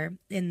was there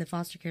in the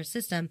foster care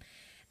system,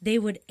 they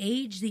would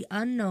age the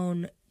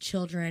unknown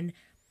children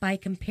by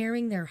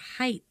comparing their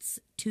heights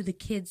to the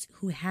kids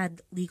who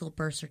had legal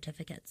birth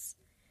certificates.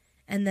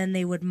 And then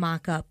they would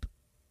mock up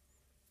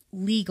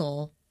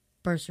legal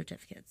birth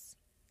certificates.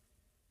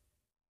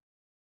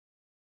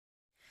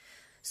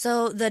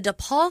 So the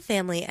DePaul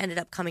family ended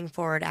up coming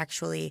forward,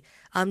 actually,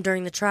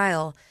 during the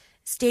trial,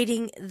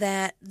 stating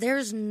that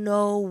there's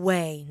no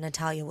way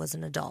Natalia was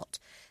an adult.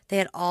 They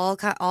had all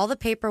the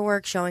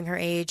paperwork showing her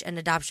age and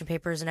adoption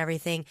papers and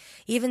everything,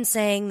 even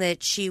saying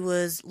that she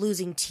was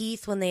losing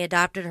teeth when they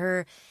adopted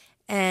her.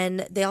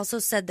 And they also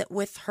said that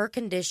with her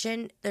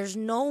condition, there's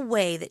no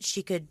way that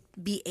she could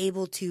be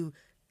able to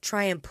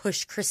try and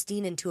push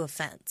Christine into a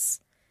fence.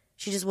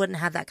 She just wouldn't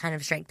have that kind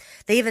of strength.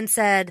 They even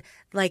said,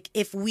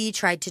 if we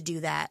tried to do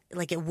that,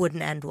 it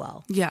wouldn't end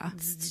well. Yeah.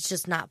 It's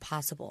just not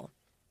possible.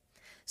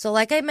 So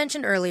like I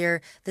mentioned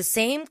earlier, the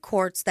same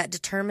courts that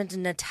determined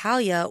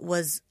Natalia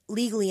was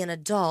legally an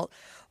adult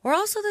were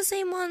also the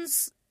same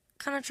ones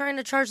kind of trying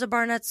to charge the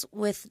Barnetts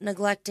with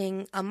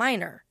neglecting a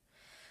minor.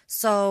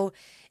 So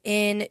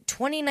in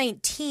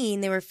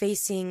 2019, they were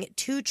facing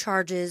 2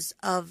 charges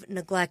of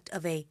neglect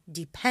of a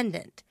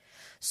dependent.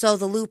 So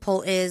the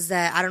loophole is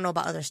that, I don't know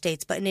about other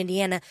states, but in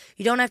Indiana,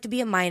 you don't have to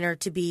be a minor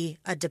to be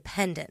a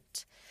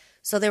dependent.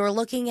 So they were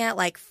looking at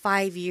like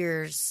 5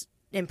 years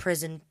in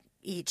prison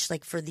each,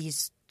 like for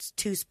these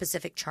 2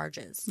 specific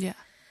charges. Yeah.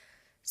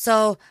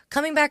 So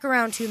coming back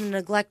around to the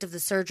neglect of the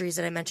surgeries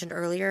that I mentioned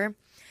earlier,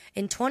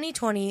 in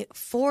 2020,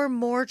 4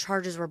 more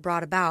charges were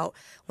brought about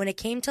when it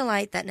came to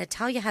light that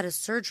Natalia had a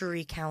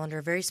surgery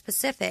calendar, very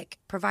specific,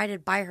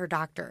 provided by her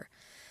doctor.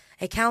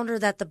 A calendar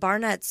that the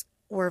Barnetts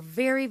were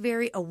very,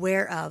 very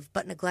aware of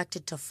but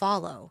neglected to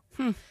follow.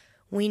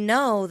 We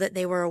know that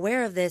they were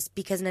aware of this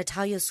because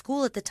Natalia's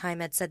school at the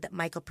time had said that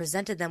Michael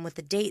presented them with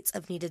the dates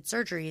of needed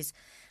surgeries,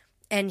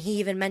 and he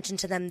even mentioned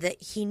to them that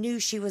he knew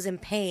she was in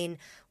pain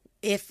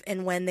if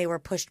and when they were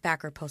pushed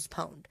back or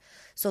postponed.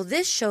 So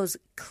this shows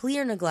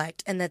clear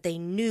neglect and that they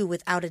knew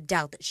without a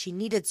doubt that she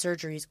needed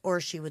surgeries or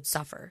she would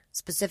suffer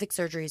specific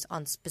surgeries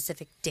on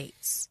specific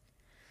dates.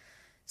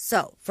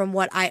 So from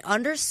what I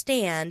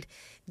understand,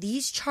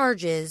 these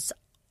charges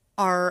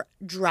are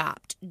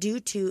dropped due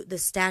to the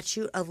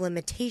statute of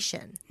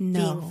limitation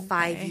being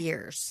 5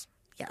 years.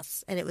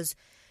 Yes. And it was,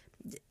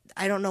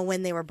 I don't know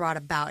when they were brought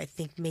about. I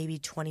think maybe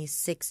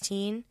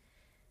 2016.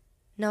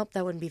 Nope,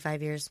 that wouldn't be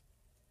 5 years.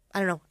 I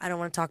don't know. I don't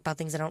want to talk about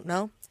things I don't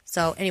know.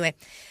 So anyway,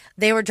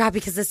 they were dropped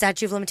because the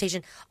statute of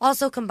limitation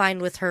also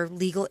combined with her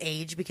legal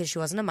age because she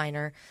wasn't a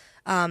minor.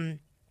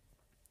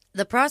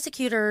 The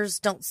prosecutors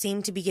don't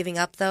seem to be giving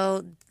up,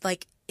 though.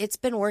 Like, it's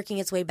been working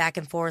its way back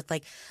and forth,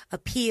 like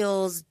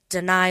appeals,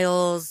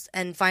 denials,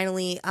 and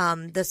finally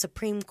the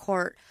Supreme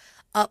Court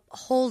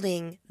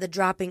upholding the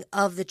dropping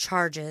of the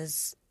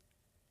charges,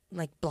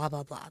 like blah,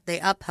 blah, blah. They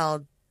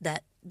upheld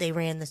that they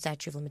ran the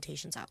statute of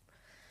limitations out.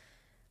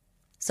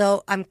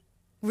 So I'm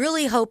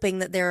really hoping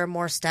that there are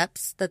more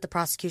steps that the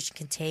prosecution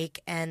can take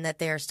and that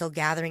they are still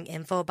gathering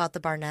info about the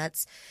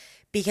Barnetts,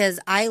 because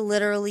I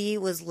literally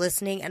was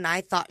listening and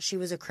I thought she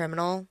was a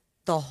criminal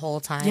the whole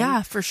time.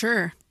 Yeah, for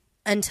sure.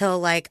 Until,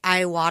 like,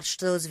 I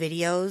watched those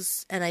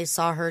videos and I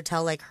saw her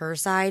tell, like, her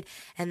side,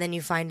 and then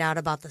you find out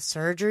about the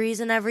surgeries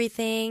and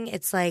everything.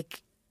 It's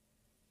like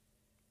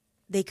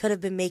they could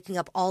have been making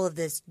up all of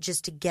this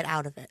just to get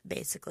out of it,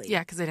 basically. Yeah,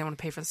 because they didn't want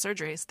to pay for the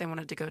surgeries. They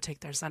wanted to go take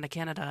their son to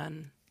Canada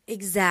and...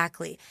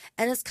 Exactly.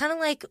 And it's kind of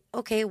like,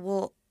 okay,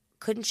 well,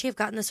 couldn't she have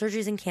gotten the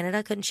surgeries in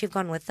Canada? Couldn't she have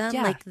gone with them?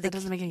 Yeah, like, that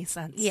doesn't make any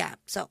sense. Yeah,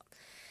 so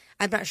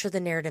I'm not sure the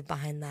narrative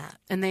behind that.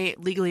 And they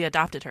legally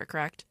adopted her,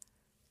 correct?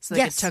 So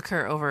they took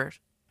her over.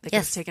 They could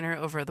have taken her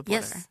over the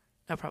border. Yes.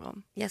 No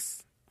problem.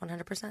 Yes,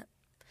 100%.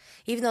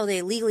 Even though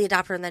they legally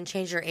adopt her and then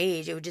change her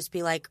age, it would just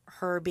be like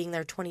her being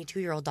their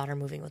 22-year-old daughter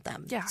moving with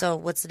them. Yeah. So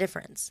what's the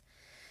difference?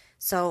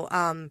 So,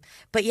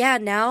 but yeah,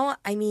 now,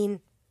 I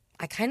mean,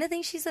 I kind of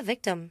think she's a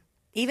victim.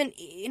 Even,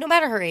 no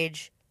matter her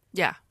age.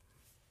 Yeah.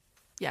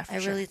 Yeah, for I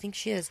sure. really think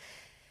she is.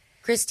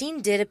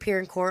 Christine did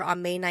appear in court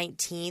on May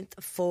 19th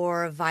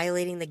for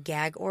violating the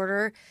gag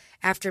order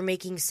after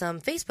making some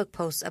Facebook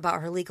posts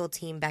about her legal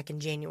team back in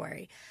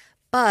January.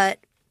 But,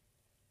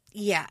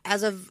 yeah,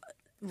 as of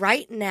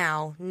right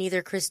now,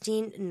 neither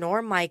Christine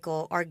nor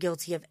Michael are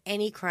guilty of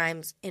any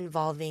crimes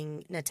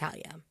involving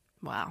Natalia.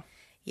 Wow.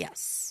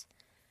 Yes.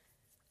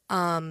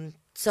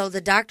 So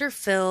the Dr.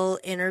 Phil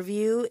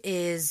interview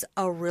is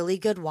a really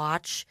good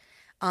watch.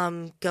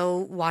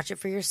 Go watch it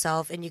for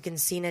yourself, and you can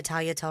see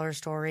Natalia tell her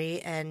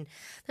story. And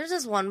there's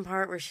this one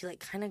part where she, like,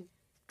 kind of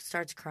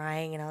starts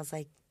crying, and I was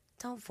like,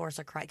 don't force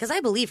a cry. Because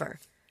I believe her.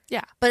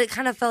 Yeah. But it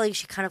kind of felt like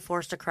she kind of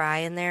forced a cry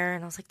in there,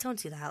 and I was like, don't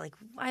do that. Like,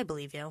 I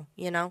believe you,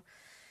 you know?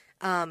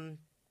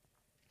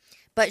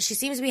 But she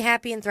seems to be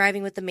happy and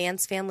thriving with the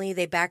Mans family.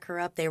 They back her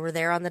up. They were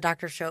there on the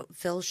Dr.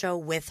 Phil show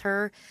with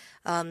her.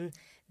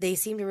 They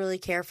seem to really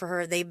care for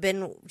her.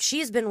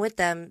 She's been with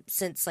them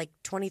since like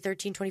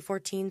 2013,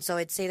 2014. So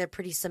I'd say they're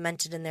pretty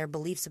cemented in their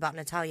beliefs about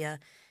Natalia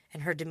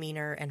and her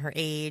demeanor and her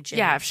age.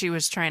 Yeah, if she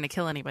was trying to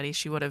kill anybody,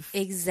 she would have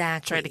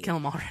tried to kill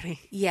him already.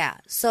 Yeah.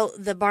 So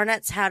the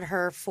Barnetts had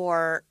her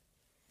for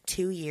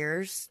 2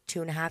 years,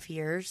 2.5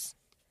 years.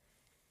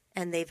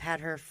 And they've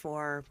had her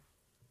for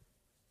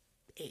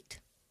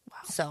 8. Wow.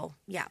 So,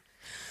 yeah.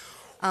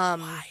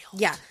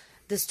 Yeah.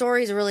 The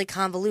story is really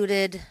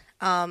convoluted.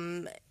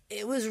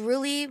 It was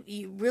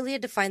you really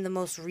had to find the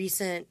most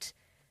recent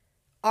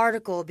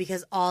article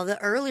because all the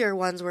earlier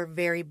ones were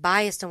very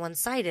biased and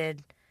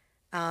one-sided,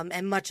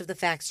 and much of the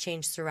facts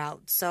changed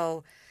throughout.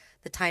 So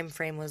the time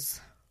frame was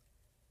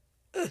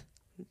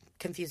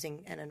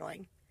confusing and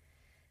annoying.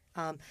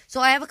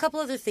 So I have a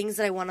couple other things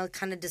that I want to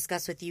kind of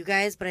discuss with you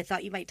guys, but I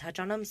thought you might touch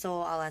on them,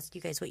 so I'll ask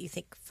you guys what you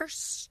think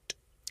first.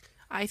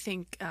 I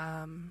think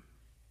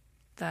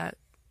that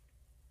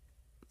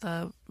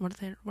the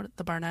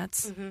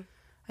Barnetts. Mm-hmm.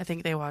 I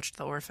think they watched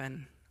The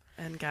Orphan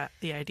and got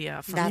the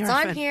idea from That's The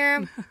Orphan. on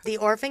here. The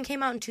Orphan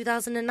came out in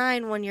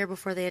 2009, 1 year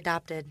before they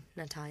adopted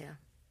Natalia.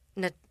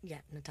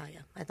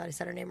 Natalia. I thought I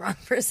said her name wrong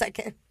for a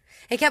second.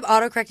 It kept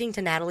autocorrecting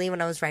to Natalie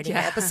when I was writing the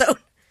episode.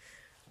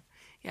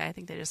 Yeah, I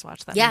think they just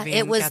watched that Yeah, movie it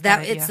and was got that.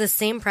 idea. It's the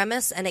same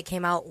premise, and it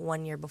came out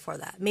 1 year before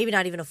that. Maybe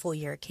not even a full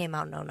year. It came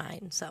out in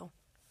 2009, so.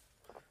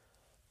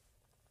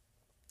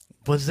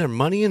 Was there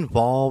money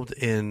involved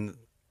in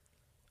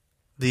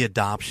the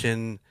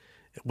adoption?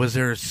 Was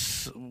there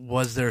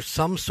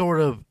some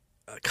sort of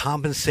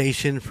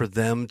compensation for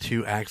them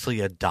to actually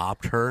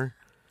adopt her?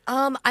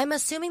 I'm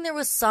assuming there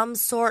was some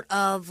sort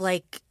of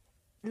like,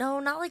 no,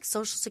 not like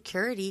Social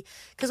Security,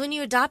 because when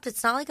you adopt,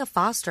 it's not like a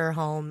foster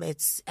home.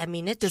 It's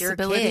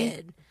Disability? your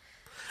kid.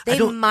 They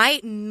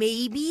might,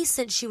 maybe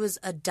since she was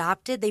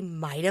adopted, they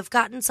might have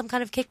gotten some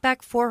kind of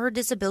kickback for her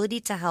disability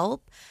to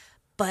help.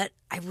 But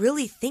I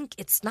really think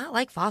it's not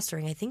like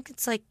fostering. I think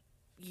it's like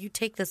you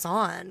take this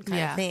on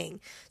kind of thing.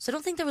 So I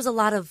don't think there was a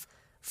lot of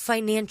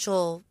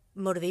financial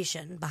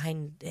motivation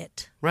behind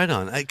it. Right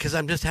on. Because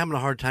I'm just having a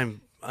hard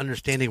time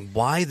understanding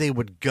why they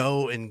would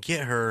go and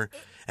get her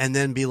and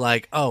then be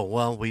like, oh,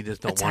 well, we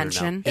just don't want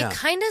her now. It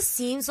kind of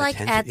seems like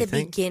at the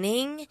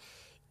beginning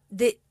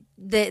that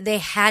they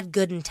had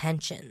good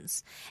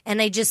intentions.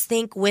 And I just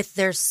think with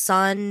their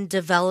son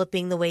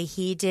developing the way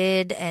he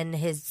did and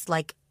his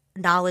like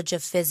knowledge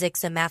of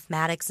physics and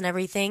mathematics and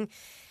everything,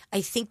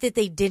 I think that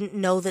they didn't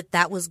know that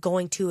that was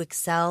going to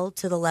excel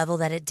to the level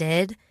that it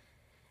did.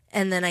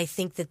 And then I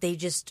think that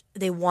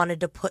they wanted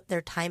to put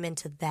their time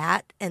into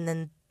that. And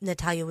then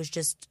Natalia was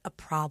just a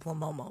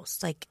problem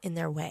almost, like in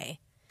their way.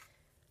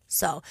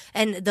 So,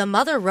 and the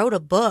mother wrote a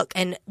book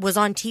and was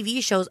on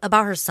TV shows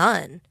about her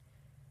son.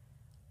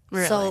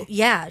 Really? So,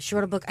 yeah, she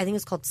wrote a book. I think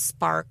it's called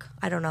Spark.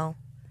 I don't know.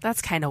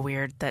 That's kind of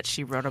weird that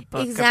she wrote a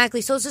book.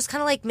 Exactly. So it's just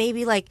kind of like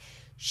maybe like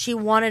she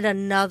wanted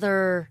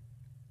another,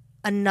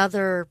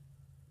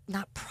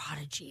 not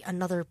prodigy,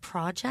 another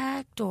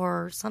project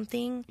or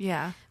something.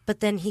 Yeah.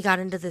 But then he got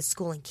into this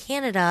school in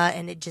Canada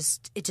and it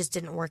just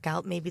didn't work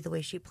out maybe the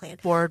way she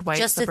planned. Bored white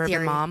just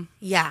suburban mom.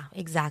 Yeah,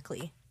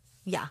 exactly.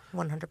 Yeah,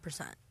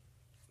 100%.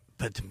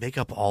 But to make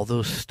up all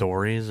those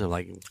stories of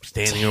like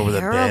standing over the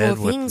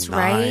Terrible bed things, with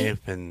a knife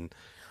right? and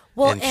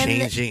and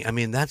changing. I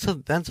mean, that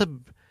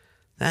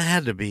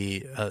had to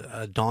be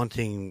a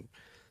daunting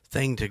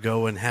thing to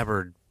go and have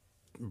her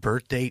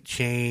birth date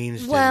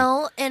changed.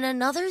 Well, and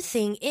another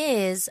thing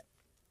is,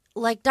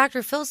 like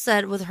Dr. Phil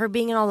said, with her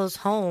being in all those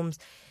homes,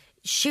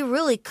 she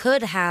really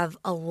could have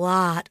a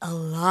lot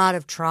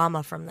of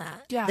trauma from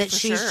that. Yeah, that for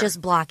she's sure. just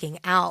blocking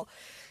out.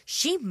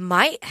 She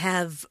might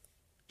have.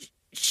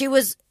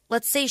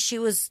 Let's say she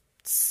was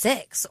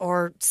 6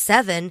 or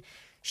 7.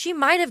 She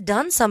might have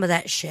done some of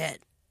that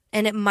shit,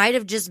 and it might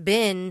have just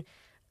been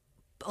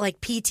like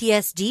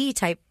PTSD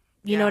type.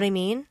 You know what I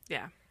mean?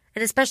 Yeah.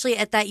 And especially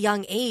at that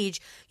young age,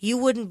 you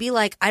wouldn't be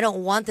like, I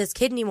don't want this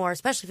kid anymore,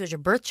 especially if it was your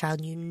birth child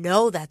and you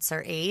know that's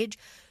their age.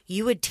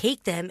 You would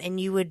take them and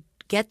you would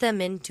get them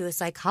into a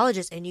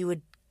psychologist and you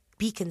would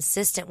be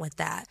consistent with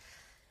that.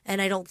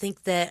 And I don't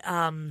think that,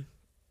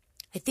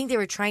 I think they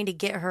were trying to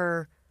get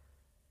her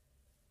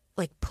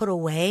like put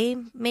away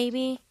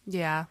maybe.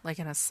 Yeah, like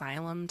an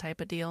asylum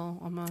type of deal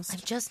almost. I'm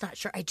just not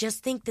sure. I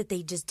just think that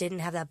they just didn't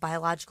have that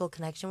biological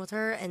connection with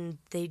her and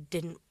they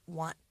didn't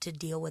want to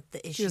deal with the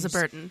issues. She was a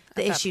burden.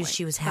 The issues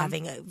she was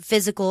having,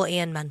 physical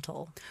and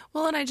mental.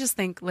 Well, and I just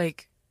think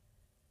like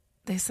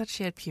they said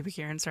she had pubic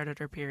hair and started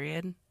her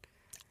period.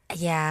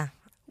 Yeah.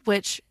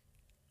 Which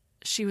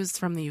she was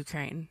from the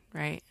Ukraine,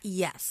 right?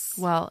 Yes.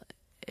 Well,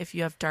 if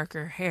you have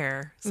darker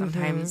hair,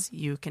 sometimes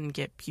you can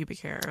get pubic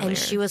hair earlier. And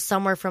she was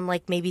somewhere from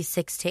like maybe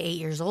 6 to 8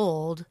 years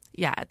old.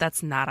 Yeah,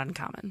 that's not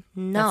uncommon.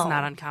 No. That's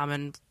not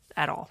uncommon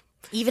at all.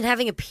 Even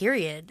having a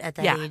period at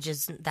that age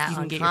isn't that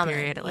uncommon. You can get your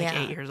period at like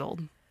 8 years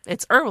old.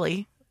 It's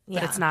early, but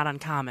Yeah. it's not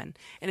uncommon.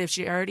 And if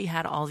she already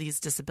had all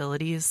these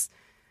disabilities,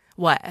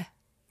 what?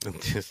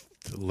 Just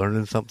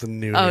learning something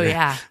new. Oh, here.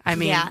 yeah. I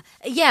mean,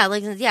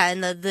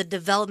 and the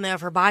development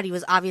of her body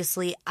was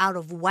obviously out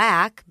of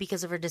whack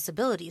because of her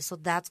disability. So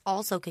that's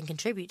also can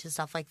contribute to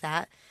stuff like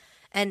that.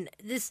 And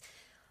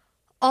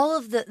all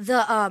of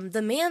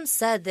the man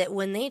said that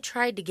when they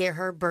tried to get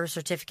her birth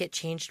certificate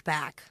changed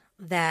back,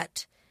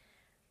 that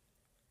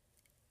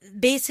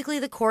basically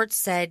the court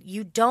said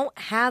I don't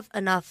have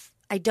enough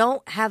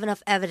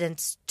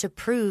evidence to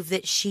prove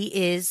that she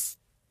is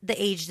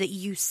the age that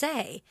you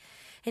say.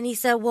 And he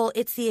said, well,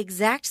 it's the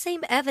exact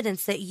same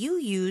evidence that you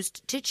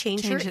used to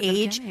change her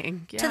age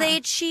to the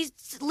age she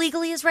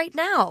legally is right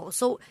now.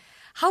 So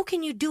how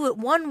can you do it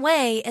one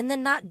way and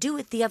then not do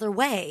it the other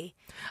way?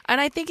 And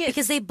I think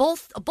because they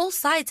both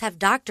sides have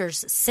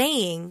doctors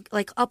saying,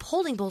 like,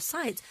 upholding both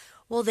sides.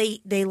 Well, they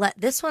let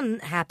this one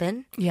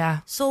happen. Yeah.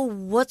 So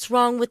what's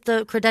wrong with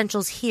the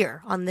credentials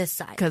here on this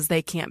side? Because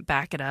they can't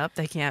back it up.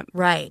 They can't,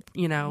 right.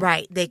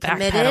 Right. They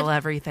committed. Backpedal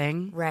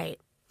everything. Right.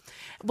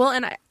 Well,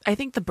 and I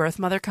think the birth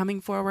mother coming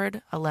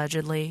forward,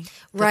 allegedly.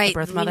 Right.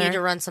 The birth mother, we need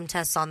to run some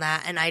tests on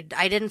that. And I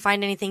didn't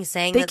find anything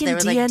saying they that can there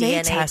was like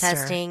DNA DNA test her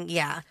testing.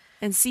 Yeah.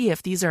 And see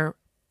if these are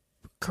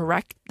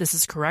correct. This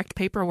is correct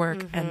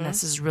paperwork, and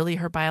this is really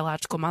her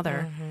biological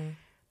mother.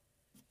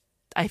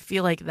 I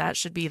feel like that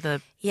should be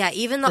the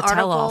even the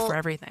tell-all article for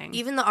everything.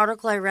 Even the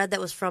article I read that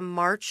was from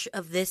March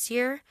of this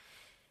year,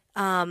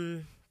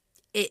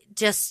 it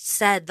just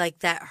said like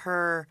that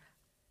her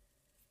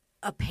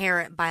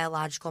apparent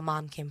biological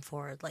mom came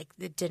forward. Like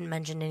it didn't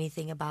mention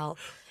anything about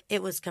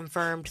it was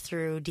confirmed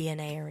through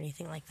DNA or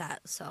anything like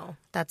that. So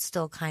that's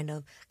still kind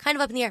of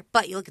up in the air.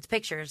 But you look at the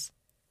pictures,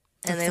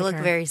 and they look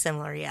very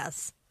similar.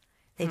 Yes,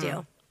 they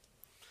do.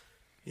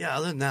 Yeah.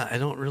 Other than that,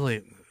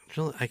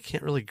 I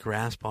can't really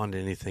grasp onto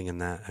anything in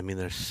that. I mean,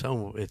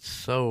 it's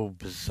so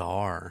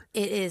bizarre.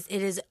 It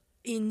is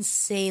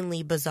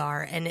insanely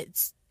bizarre, and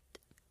it's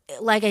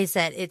like I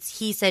said, it's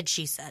he said,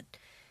 she said.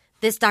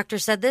 This doctor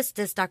said this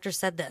doctor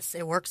said this.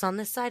 It works on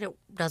this side, it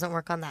doesn't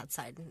work on that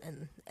side.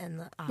 And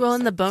the opposite. Well,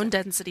 and the bone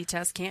density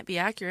test can't be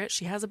accurate.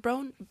 She has a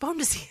bone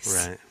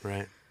disease.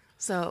 Right.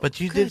 So, but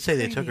you did say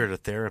they took her to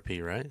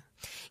therapy, right?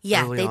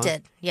 Yeah, Early they on?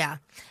 did. Yeah.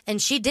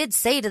 And she did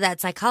say to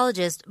that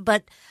psychologist,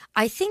 but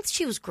I think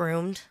she was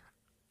groomed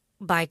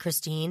by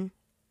Christine.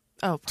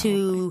 Oh,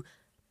 probably.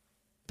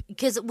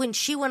 Because when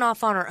she went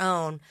off on her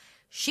own,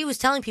 she was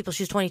telling people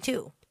she was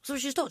 22. So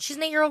she was told she's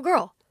an 8-year-old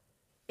girl.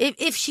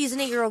 If she's an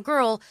 8-year-old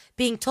girl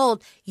being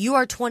told you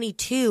are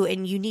 22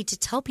 and you need to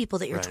tell people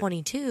that you're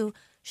 22,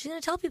 she's going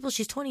to tell people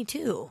she's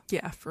 22.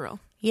 Yeah, for real.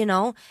 You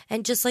know?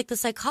 And just like the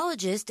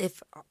psychologist,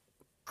 if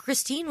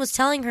Christine was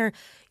telling her,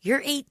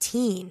 you're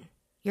 18,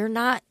 you're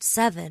not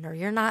 7, or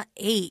you're not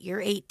 8,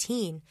 you're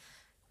 18,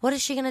 what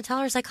is she going to tell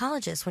her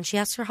psychologist when she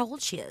asks her how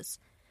old she is?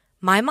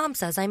 My mom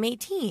says I'm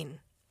 18.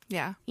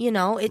 Yeah. You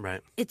know,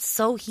 it's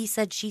so he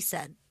said, she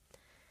said.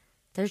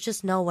 There's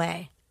just no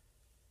way.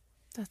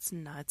 That's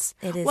nuts.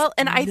 It is. Well,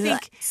 and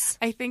nuts.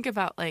 I think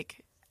about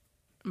like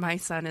my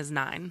son is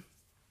 9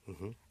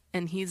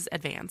 and he's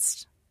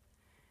advanced,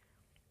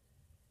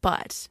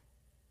 but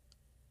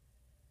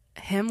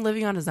him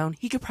living on his own,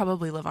 he could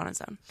probably live on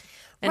his own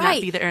and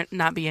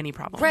not be any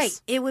problems.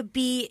 Right. He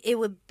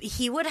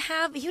would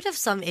have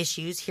some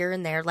issues here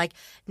and there, like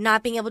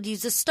not being able to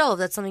use a stove.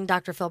 That's something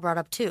Dr. Phil brought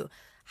up too.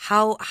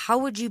 How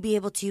would you be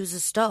able to use a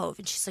stove?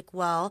 And she's like,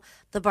 well,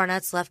 the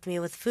Barnetts left me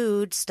with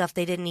food, stuff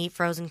they didn't eat,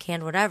 frozen,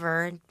 canned,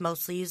 whatever, and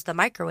mostly used the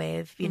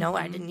microwave. You know,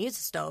 I didn't use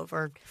a stove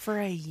for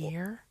a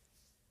year.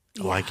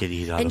 Oh, I could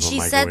eat out and of a she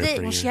microwave said for that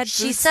a year.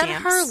 she said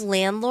her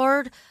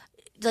landlord,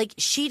 like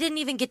she didn't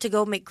even get to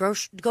go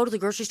to the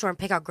grocery store and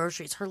pick out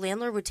groceries. Her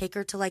landlord would take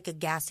her to like a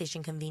gas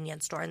station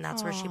convenience store, and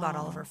that's where she bought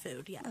all of her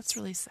food. Yeah, that's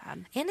really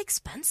sad and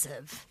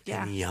expensive.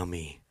 Yeah, and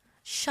yummy.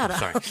 Shut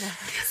I'm up, sorry.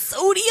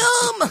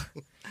 sodium.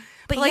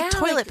 But like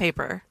toilet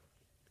paper.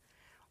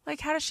 Like,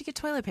 how does she get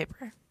toilet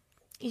paper?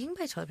 You can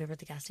buy toilet paper at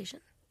the gas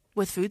station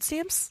with food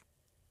stamps.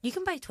 You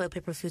can buy toilet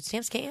paper with food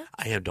stamps, can't you?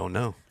 I don't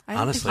know. I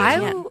don't Honestly, think I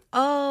don't know.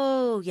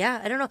 Oh,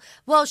 yeah. I don't know.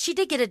 Well, she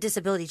did get a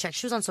disability check.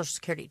 She was on Social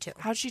Security, too.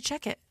 How'd she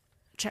check it?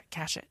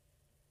 Cash it?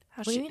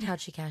 What do you mean,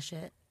 how'd she cash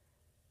it?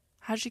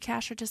 How'd she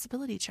cash her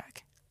disability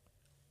check?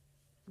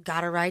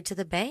 Got a ride to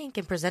the bank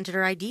and presented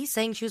her ID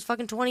saying she was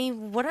fucking 20,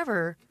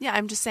 whatever. Yeah,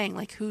 I'm just saying,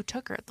 like, who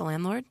took her? The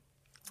landlord?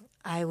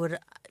 I would...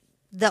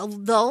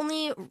 The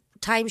only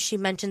time she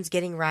mentions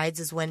getting rides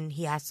is when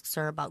he asks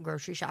her about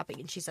grocery shopping,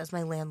 and she says,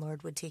 my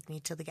landlord would take me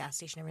to the gas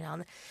station every now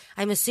and then.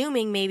 I'm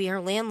assuming maybe her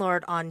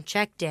landlord on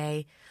check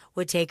day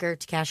would take her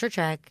to cash her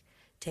check,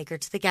 take her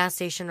to the gas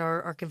station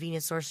or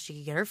convenience store so she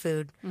could get her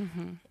food,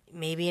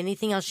 maybe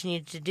anything else she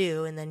needed to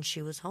do, and then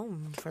she was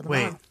home for the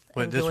month.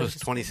 Wait, this was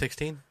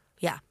 2016?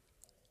 Yeah.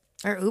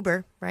 Or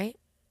Uber, right?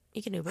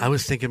 You can Uber. I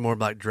was thinking more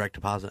about direct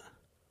deposit.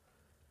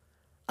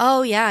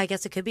 Oh, yeah, I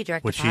guess it could be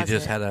direct Which deposit. she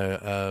just had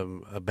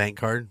a bank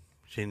card.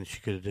 She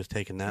could have just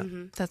taken that.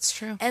 That's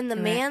true. And the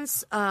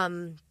man's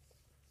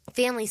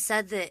family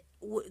said that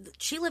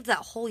she lived that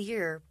whole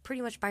year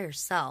pretty much by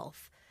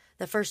herself,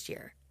 the first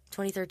year,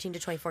 2013 to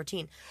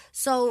 2014.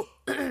 So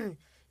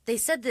they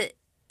said that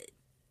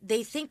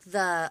they think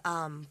the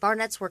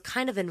Barnetts were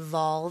kind of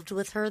involved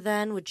with her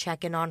then, would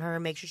check in on her,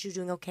 make sure she was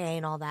doing okay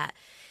and all that.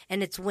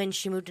 And it's when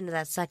she moved into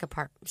that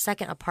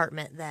second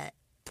apartment that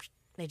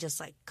they just,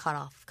 like, cut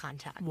off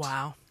contact.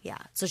 Wow. Yeah.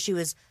 So she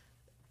was,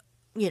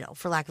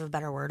 for lack of a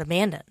better word,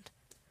 abandoned.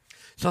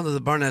 So the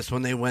Barnetts,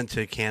 when they went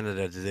to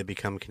Canada, did they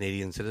become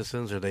Canadian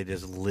citizens or they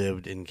just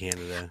lived in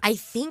Canada? I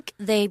think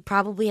they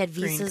probably had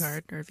visas. Green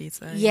card or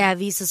visa. Yeah,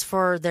 visas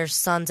for their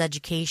son's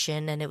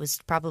education, and it was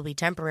probably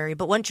temporary.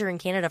 But once you're in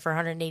Canada for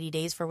 180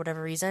 days for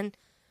whatever reason,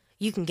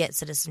 you can get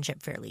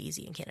citizenship fairly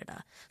easy in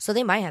Canada. So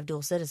they might have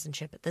dual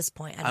citizenship at this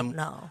point. I don't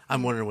know.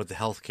 I'm wondering with the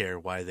health care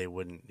why they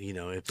wouldn't,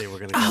 if they were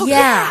going to Oh, go.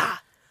 yeah.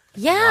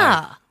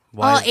 Yeah.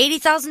 Why?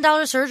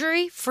 $80,000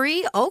 surgery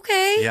free?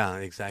 Okay. Yeah,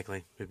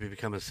 exactly. If you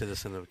become a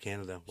citizen of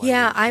Canada.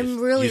 Yeah, I'm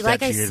really, use that like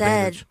to I your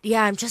said, advantage?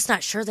 I'm just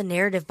not sure the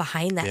narrative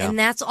behind that. Yeah. And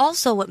that's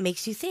also what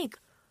makes you think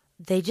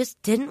they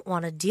just didn't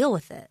want to deal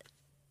with it.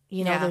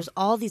 Yeah. There's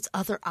all these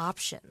other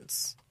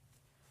options.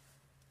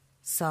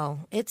 So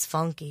it's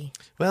funky.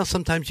 Well,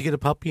 sometimes you get a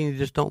puppy and you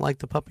just don't like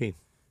the puppy.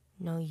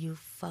 No, you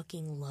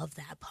fucking love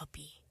that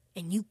puppy.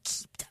 And you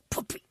keep that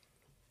puppy.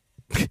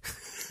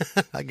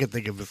 I can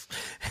think of this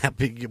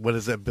happy. What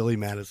is that? Billy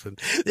Madison.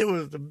 It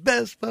was the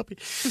best puppy.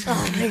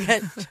 Oh my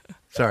god.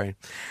 Sorry.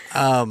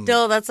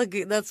 No, that's a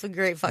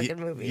great fucking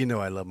movie. You know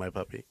I love my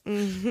puppy.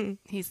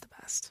 He's the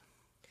best.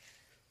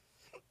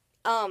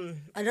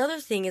 Another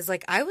thing is,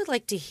 like, I would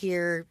like to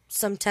hear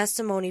some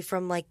testimony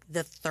from, like,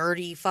 the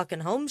 30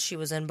 fucking homes she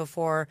was in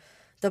before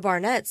the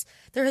Barnetts.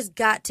 There has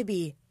got to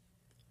be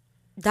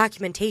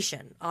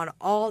documentation on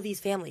all these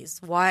families.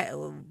 Why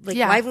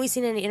haven't we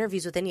seen any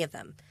interviews with any of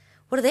them?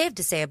 What do they have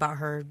to say about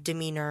her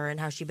demeanor and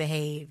how she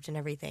behaved and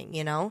everything,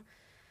 you know?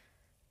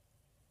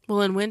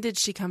 Well, and when did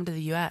she come to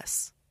the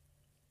U.S.?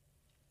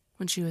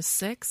 When she was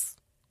 6?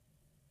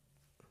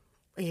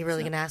 Are you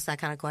really going to ask that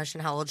kind of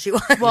question, how old she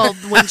was? Well,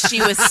 when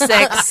she was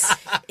 6.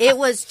 It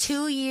was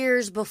 2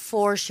 years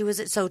before she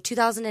was, so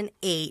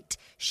 2008,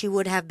 she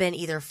would have been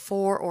either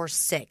 4 or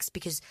 6,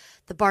 because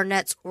the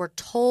Barnetts were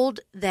told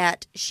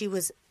that she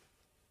was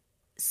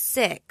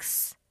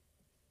 6,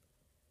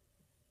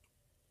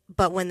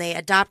 but when they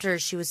adopted her,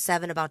 she was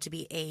 7, about to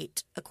be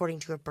 8, according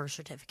to her birth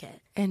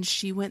certificate. And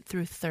she went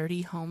through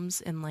 30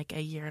 homes in like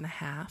a year and a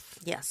half.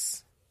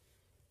 Yes.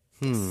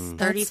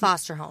 30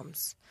 foster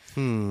homes.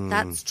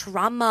 That's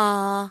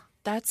trauma.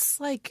 That's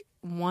like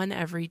one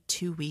every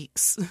 2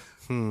 weeks.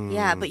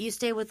 Yeah, but you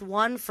stay with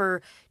one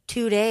for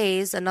 2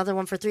 days, another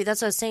one for 3.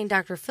 That's what I was saying.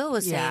 Dr. Phil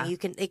was saying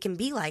it can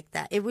be like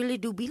that. It really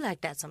do be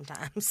like that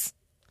sometimes.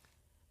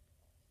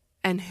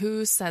 And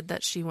who said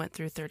that she went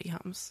through 30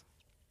 homes?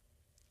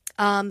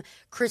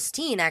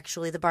 Christine,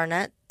 actually, the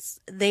Barnetts,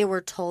 they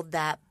were told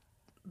that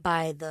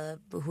by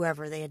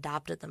whoever they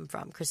adopted them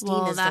from.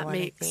 Christine is the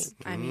one.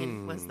 I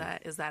mean,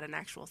 is that an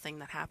actual thing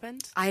that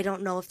happened? I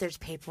don't know if there's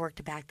paperwork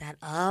to back that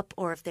up,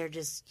 or if they're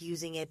just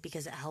using it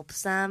because it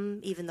helps them,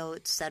 even though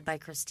it's said by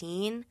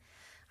Christine.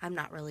 I'm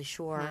not really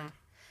sure.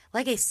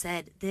 Like I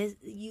said,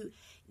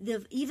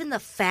 even the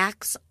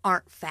facts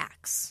aren't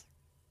facts.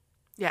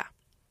 Yeah.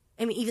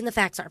 I mean, even the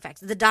facts aren't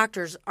facts. The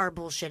doctors are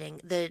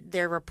bullshitting.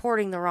 They're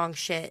reporting the wrong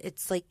shit.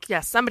 It's like,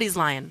 yeah, somebody's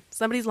lying.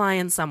 Somebody's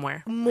lying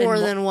somewhere. More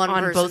than one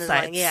on person both is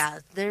sides. lying. Yeah,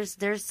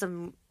 there's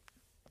some.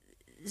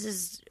 This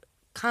is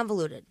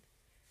convoluted.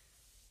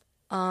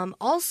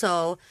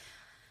 Also,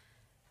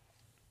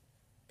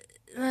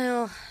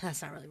 well,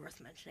 that's not really worth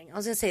mentioning. I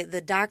was gonna say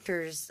the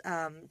doctors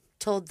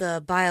told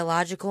the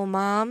biological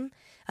mom,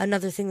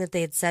 another thing that they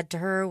had said to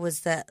her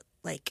was that,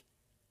 like,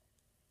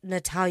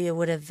 Natalia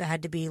would have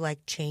had to be, like,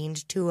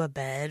 chained to a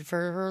bed for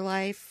her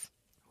life.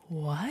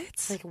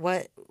 What? Like,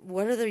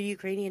 what are the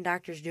Ukrainian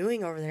doctors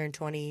doing over there in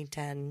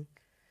 2010?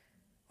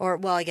 Or,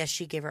 well, I guess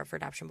she gave her up for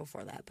adoption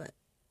before that, but.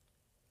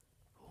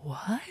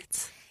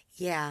 What?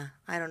 Yeah,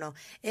 I don't know.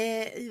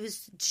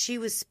 She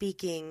was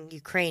speaking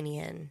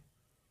Ukrainian.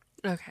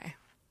 Okay.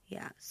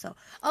 Yeah, so.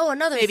 Oh,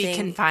 another maybe thing.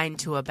 confined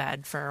to a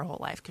bed for her whole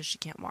life because she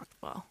can't walk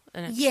well.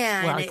 And it's,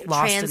 and it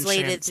lost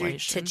translated in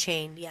translation. to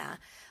chained, yeah.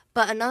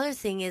 But another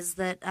thing is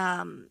that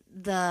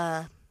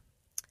the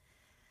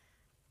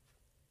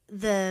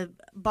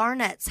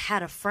Barnetts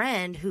had a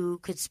friend who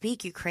could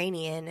speak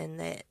Ukrainian, and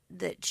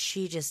that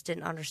she just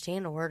didn't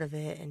understand a word of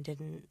it and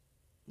didn't,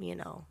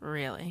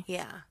 Really?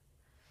 Yeah.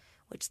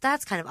 Which,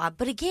 that's kind of odd.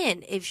 But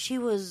again, if she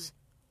was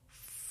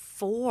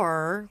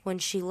 4 when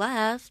she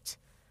left,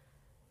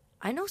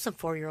 I know some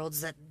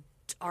 4-year-olds that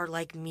are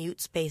like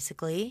mutes,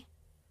 basically,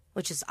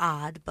 which is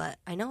odd, but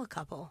I know a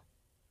couple.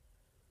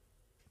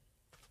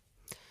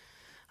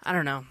 I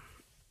don't know.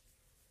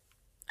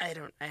 I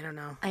don't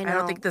know. I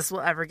don't think this will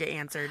ever get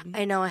answered.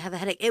 I know. I have a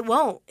headache. It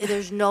won't.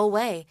 There's no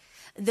way.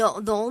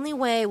 The only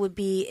way would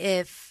be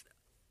if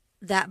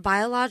that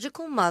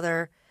biological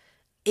mother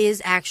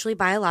is actually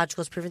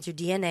biological, it's proven through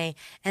DNA,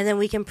 and then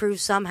we can prove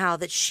somehow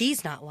that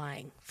she's not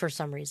lying for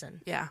some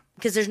reason. Yeah.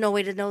 Because there's no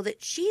way to know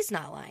that she's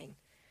not lying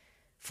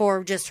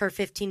for just her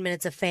 15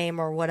 minutes of fame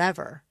or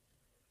whatever.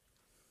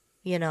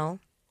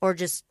 Or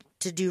just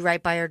to do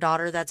right by her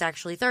daughter that's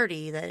actually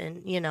 30.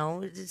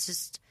 It's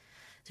just,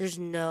 there's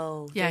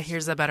no... Yeah,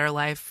 here's a better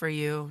life for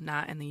you,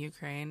 not in the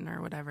Ukraine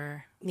or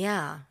whatever.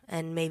 Yeah,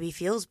 and maybe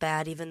feels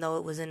bad even though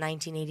it was in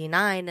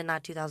 1989 and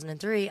not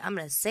 2003. I'm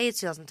going to say it's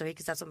 2003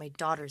 because that's what my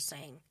daughter's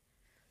saying.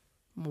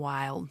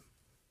 Wild.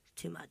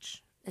 Too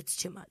much. It's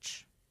too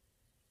much.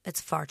 It's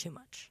far too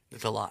much.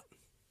 It's a lot.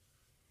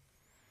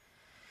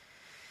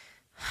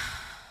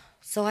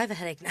 So I have a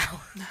headache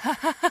now.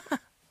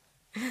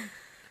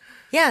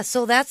 Yeah,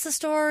 so that's the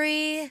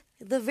story.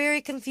 The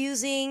very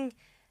confusing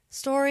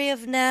story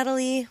of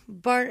Natalia.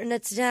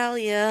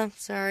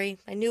 Sorry.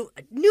 I knew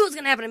it was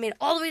going to happen. I made it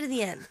all the way to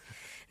the end.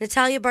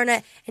 Natalia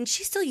Barnett. And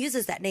she still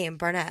uses that name,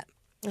 Barnett.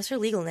 That's her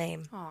legal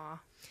name.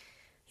 Aw.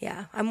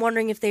 Yeah. I'm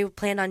wondering if they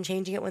planned on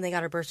changing it when they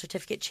got her birth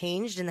certificate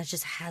changed, and that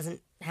just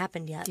hasn't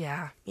happened yet.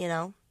 Yeah.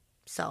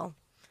 So.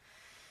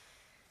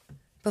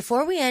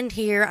 Before we end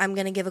here, I'm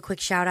going to give a quick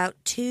shout out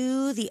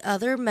to the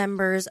other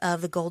members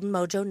of the Golden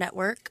Mojo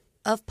Network.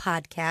 of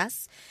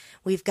podcasts.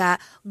 We've got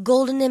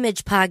Golden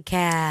Image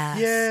Podcast.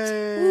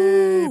 Yay!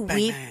 Ooh, Bang,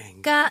 we've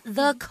bang. got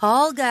The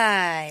Call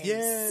Guys.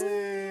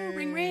 Yay!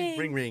 Ring, ring.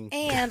 Ring, ring.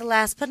 And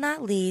last but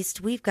not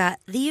least, we've got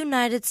the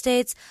United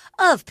States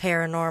of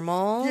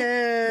Paranormal.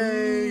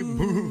 Yay!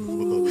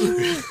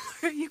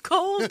 Are you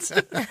cold?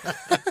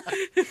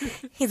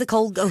 He's a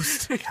cold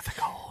ghost. Got the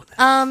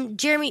cold.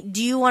 Jeremy,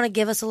 do you want to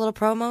give us a little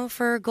promo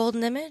for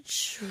Golden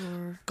Image?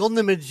 Or? Golden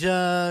Image,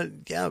 yeah,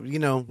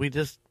 we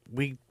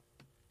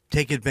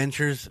take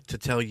adventures to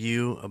tell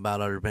you about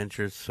our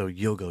adventures, so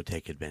you'll go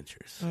take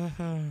adventures.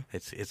 Mm-hmm.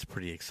 It's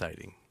pretty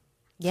exciting.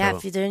 Yeah, So,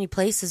 if there are any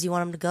places you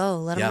want them to go,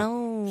 let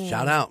them know.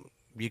 Shout out.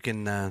 You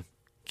can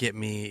get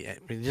me.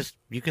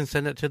 You can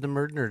send it to the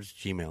Murder Nerds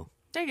Gmail.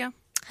 There you go.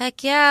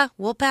 Heck yeah,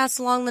 we'll pass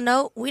along the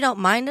note. We don't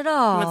mind at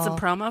all. Want some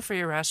promo for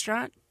your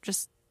restaurant?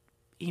 Just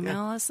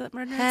email us at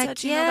Heck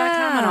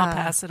murdernerds@gmail.com and I'll yeah.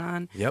 pass it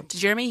on Yep. to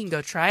Jeremy. You can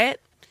go try it.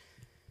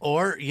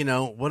 Or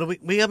what do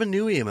we have a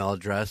new email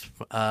address?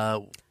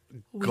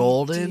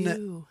 Golden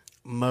do.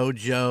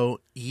 Mojo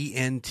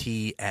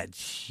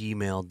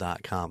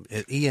ENT@gmail.com.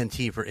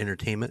 ENT for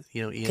entertainment.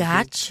 ENT.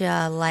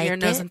 Gotcha, like Ear,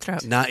 nose, it. and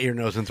throat. Not ear,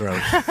 nose, and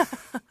throat.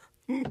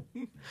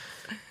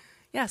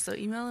 Yeah, so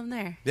email him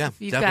there. Yeah,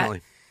 If you've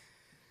definitely.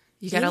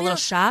 You got a Email- little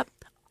shop?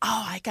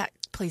 Oh, I got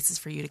places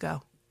for you to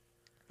go.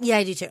 Yeah,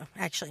 I do too,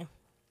 actually.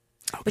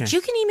 Okay. But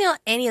you can email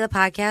any of the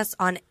podcasts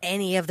on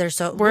any of their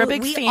We're a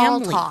big we family.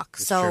 all talk,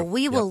 so true.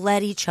 we will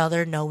let each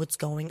other know what's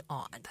going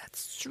on.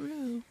 That's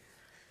true.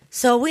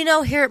 So we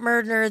know here at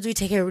Murder Nerds, we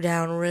take it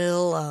down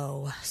real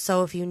low.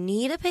 So if you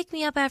need a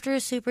pick-me-up after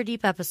a super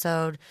deep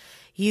episode,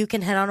 you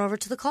can head on over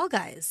to the Call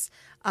Guys.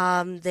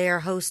 They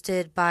are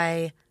hosted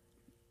by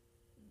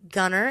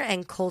Gunnar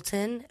and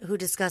Colton, who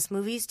discuss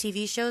movies,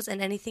 TV shows,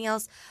 and anything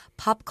else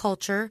pop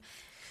culture.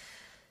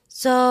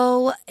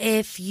 So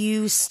if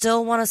you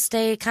still want to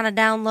stay kind of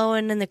down low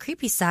and in the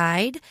creepy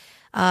side,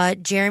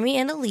 Jeremy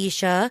and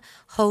Alicia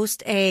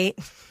host a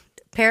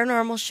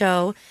paranormal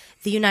show,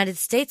 the United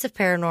States of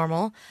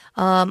Paranormal,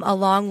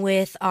 along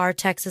with our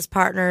Texas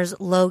partners,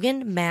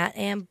 Logan, Matt,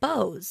 and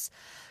Bose.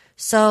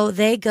 So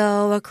they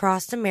go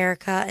across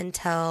America and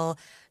tell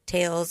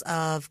tales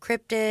of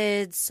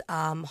cryptids,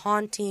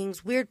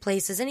 hauntings, weird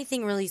places,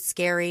 anything really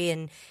scary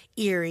and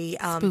eerie.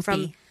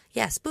 Spoopy.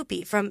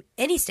 Spoopy from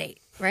any state,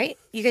 right?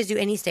 You guys do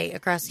any state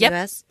across the Yep.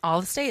 U.S.? All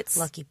the states.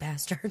 Lucky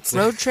bastards.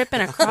 Road tripping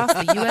across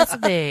the U.S.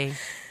 of A.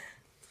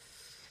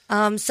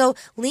 So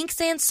links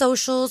and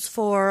socials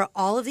for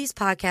all of these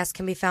podcasts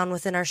can be found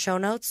within our show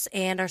notes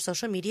and our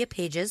social media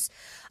pages.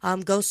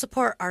 Go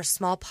support our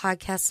small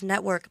podcast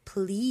network,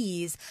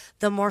 please.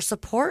 The more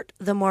support,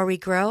 the more we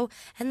grow,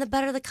 and the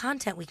better the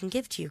content we can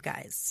give to you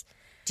guys.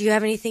 Do you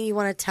have anything you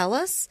want to tell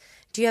us?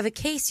 Do you have a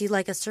case you'd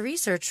like us to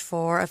research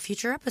for a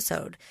future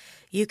episode?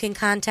 You can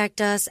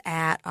contact us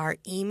at our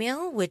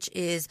email, which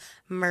is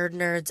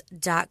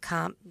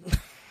murdnerds.com.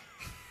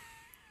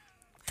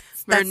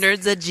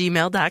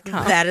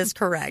 Murdernerds@gmail.com. That is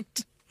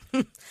correct.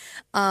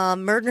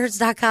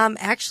 Murdnerds.com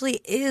actually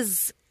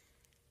is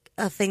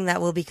a thing that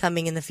will be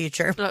coming in the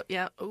future. Oh,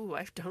 yeah. Oh,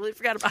 I totally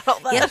forgot about all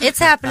that. Yep, it's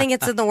happening.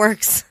 It's in the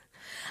works.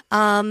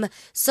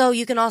 So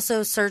you can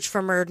also search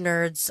for Murd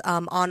Nerds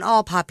on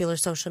all popular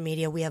social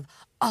media. We have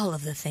all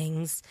of the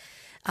things.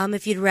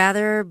 If you'd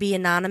rather be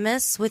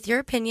anonymous with your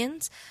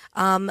opinions,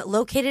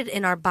 located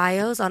in our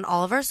bios on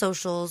all of our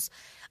socials,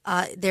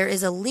 there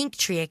is a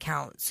Linktree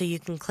account. So you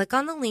can click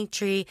on the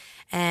Linktree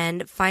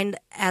and find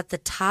at the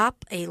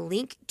top a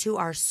link to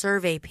our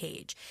survey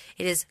page.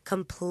 It is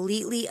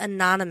completely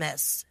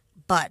anonymous,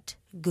 but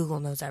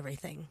Google knows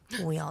everything.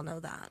 We all know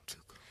that.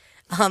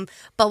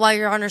 But while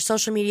you're on our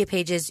social media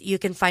pages, you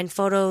can find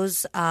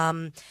photos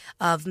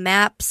of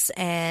maps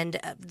and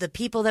the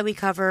people that we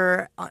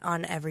cover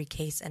on every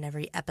case and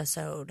every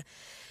episode.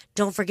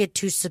 Don't forget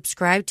to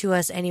subscribe to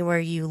us anywhere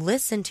you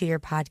listen to your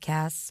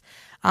podcasts.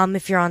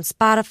 If you're on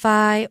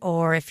Spotify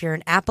or if you're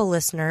an Apple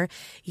listener,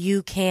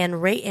 you can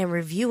rate and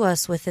review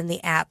us within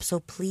the app. So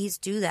please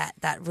do that.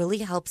 That really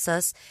helps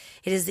us.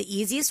 It is the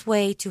easiest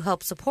way to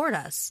help support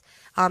us.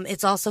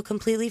 It's also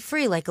completely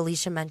free, like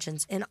Alicia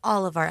mentions, in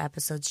all of our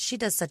episodes. She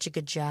does such a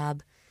good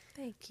job.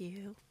 Thank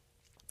you.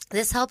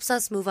 This helps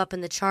us move up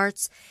in the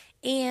charts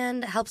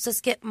and helps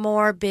us get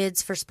more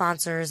bids for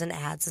sponsors and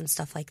ads and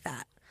stuff like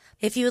that.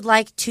 If you would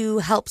like to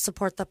help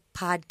support the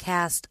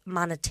podcast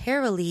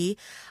monetarily,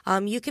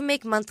 you can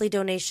make monthly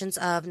donations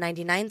of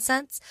 99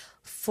 cents,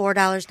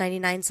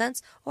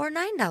 $4.99, or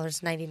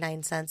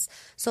 $9.99.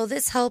 So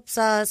this helps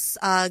us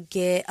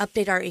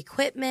update our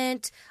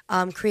equipment,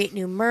 create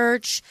new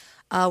merch,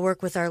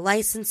 work with our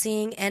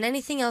licensing, and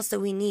anything else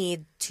that we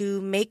need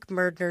to make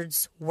Murd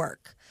Nerds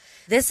work.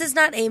 This is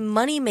not a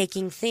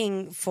money-making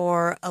thing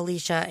for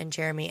Alicia and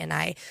Jeremy and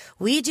I.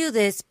 We do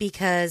this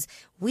because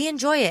we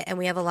enjoy it and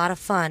we have a lot of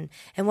fun.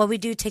 And what we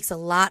do takes a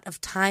lot of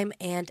time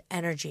and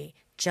energy.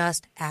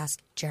 Just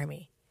ask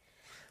Jeremy.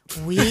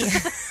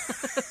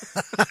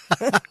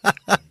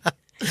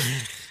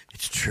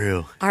 It's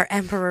true. Our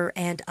emperor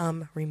and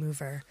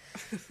remover.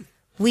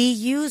 We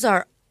use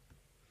our...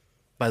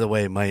 By the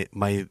way,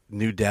 my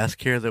new desk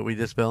here that we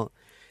just built,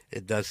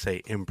 it does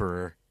say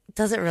Emperor.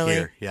 Does it really?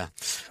 Here. Yeah.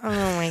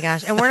 Oh my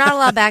gosh. And we're not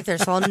allowed back there,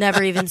 so I'll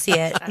never even see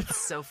it. That's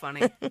so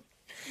funny.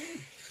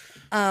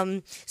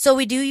 So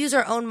we do use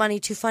our own money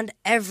to fund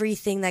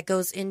everything that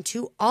goes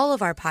into all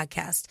of our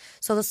podcasts.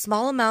 So the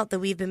small amount that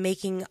we've been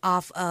making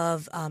off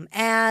of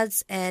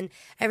ads and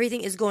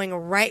everything is going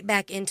right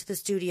back into the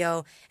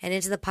studio and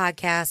into the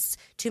podcasts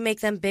to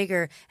make them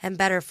bigger and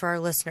better for our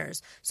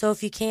listeners. So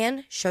if you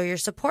can, show your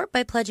support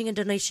by pledging a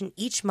donation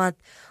each month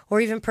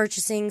or even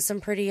purchasing some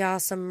pretty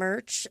awesome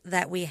merch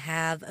that we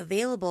have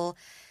available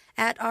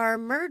at our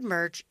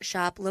merch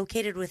shop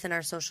located within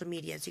our social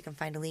medias. You can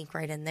find a link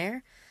right in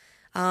there.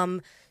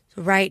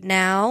 Right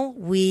now,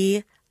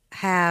 we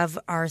have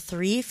our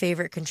 3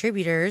 favorite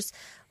contributors,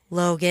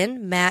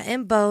 Logan, Matt,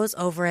 and Bose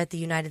over at the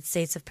United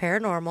States of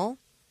Paranormal.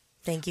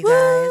 Thank you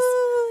guys.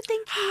 Woo!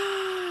 Thank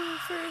you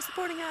for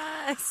supporting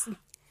us.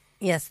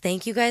 Yes,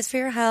 thank you guys for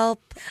your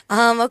help.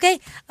 Okay,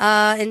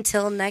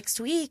 until next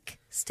week,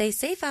 stay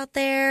safe out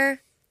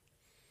there.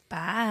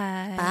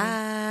 Bye. Bye.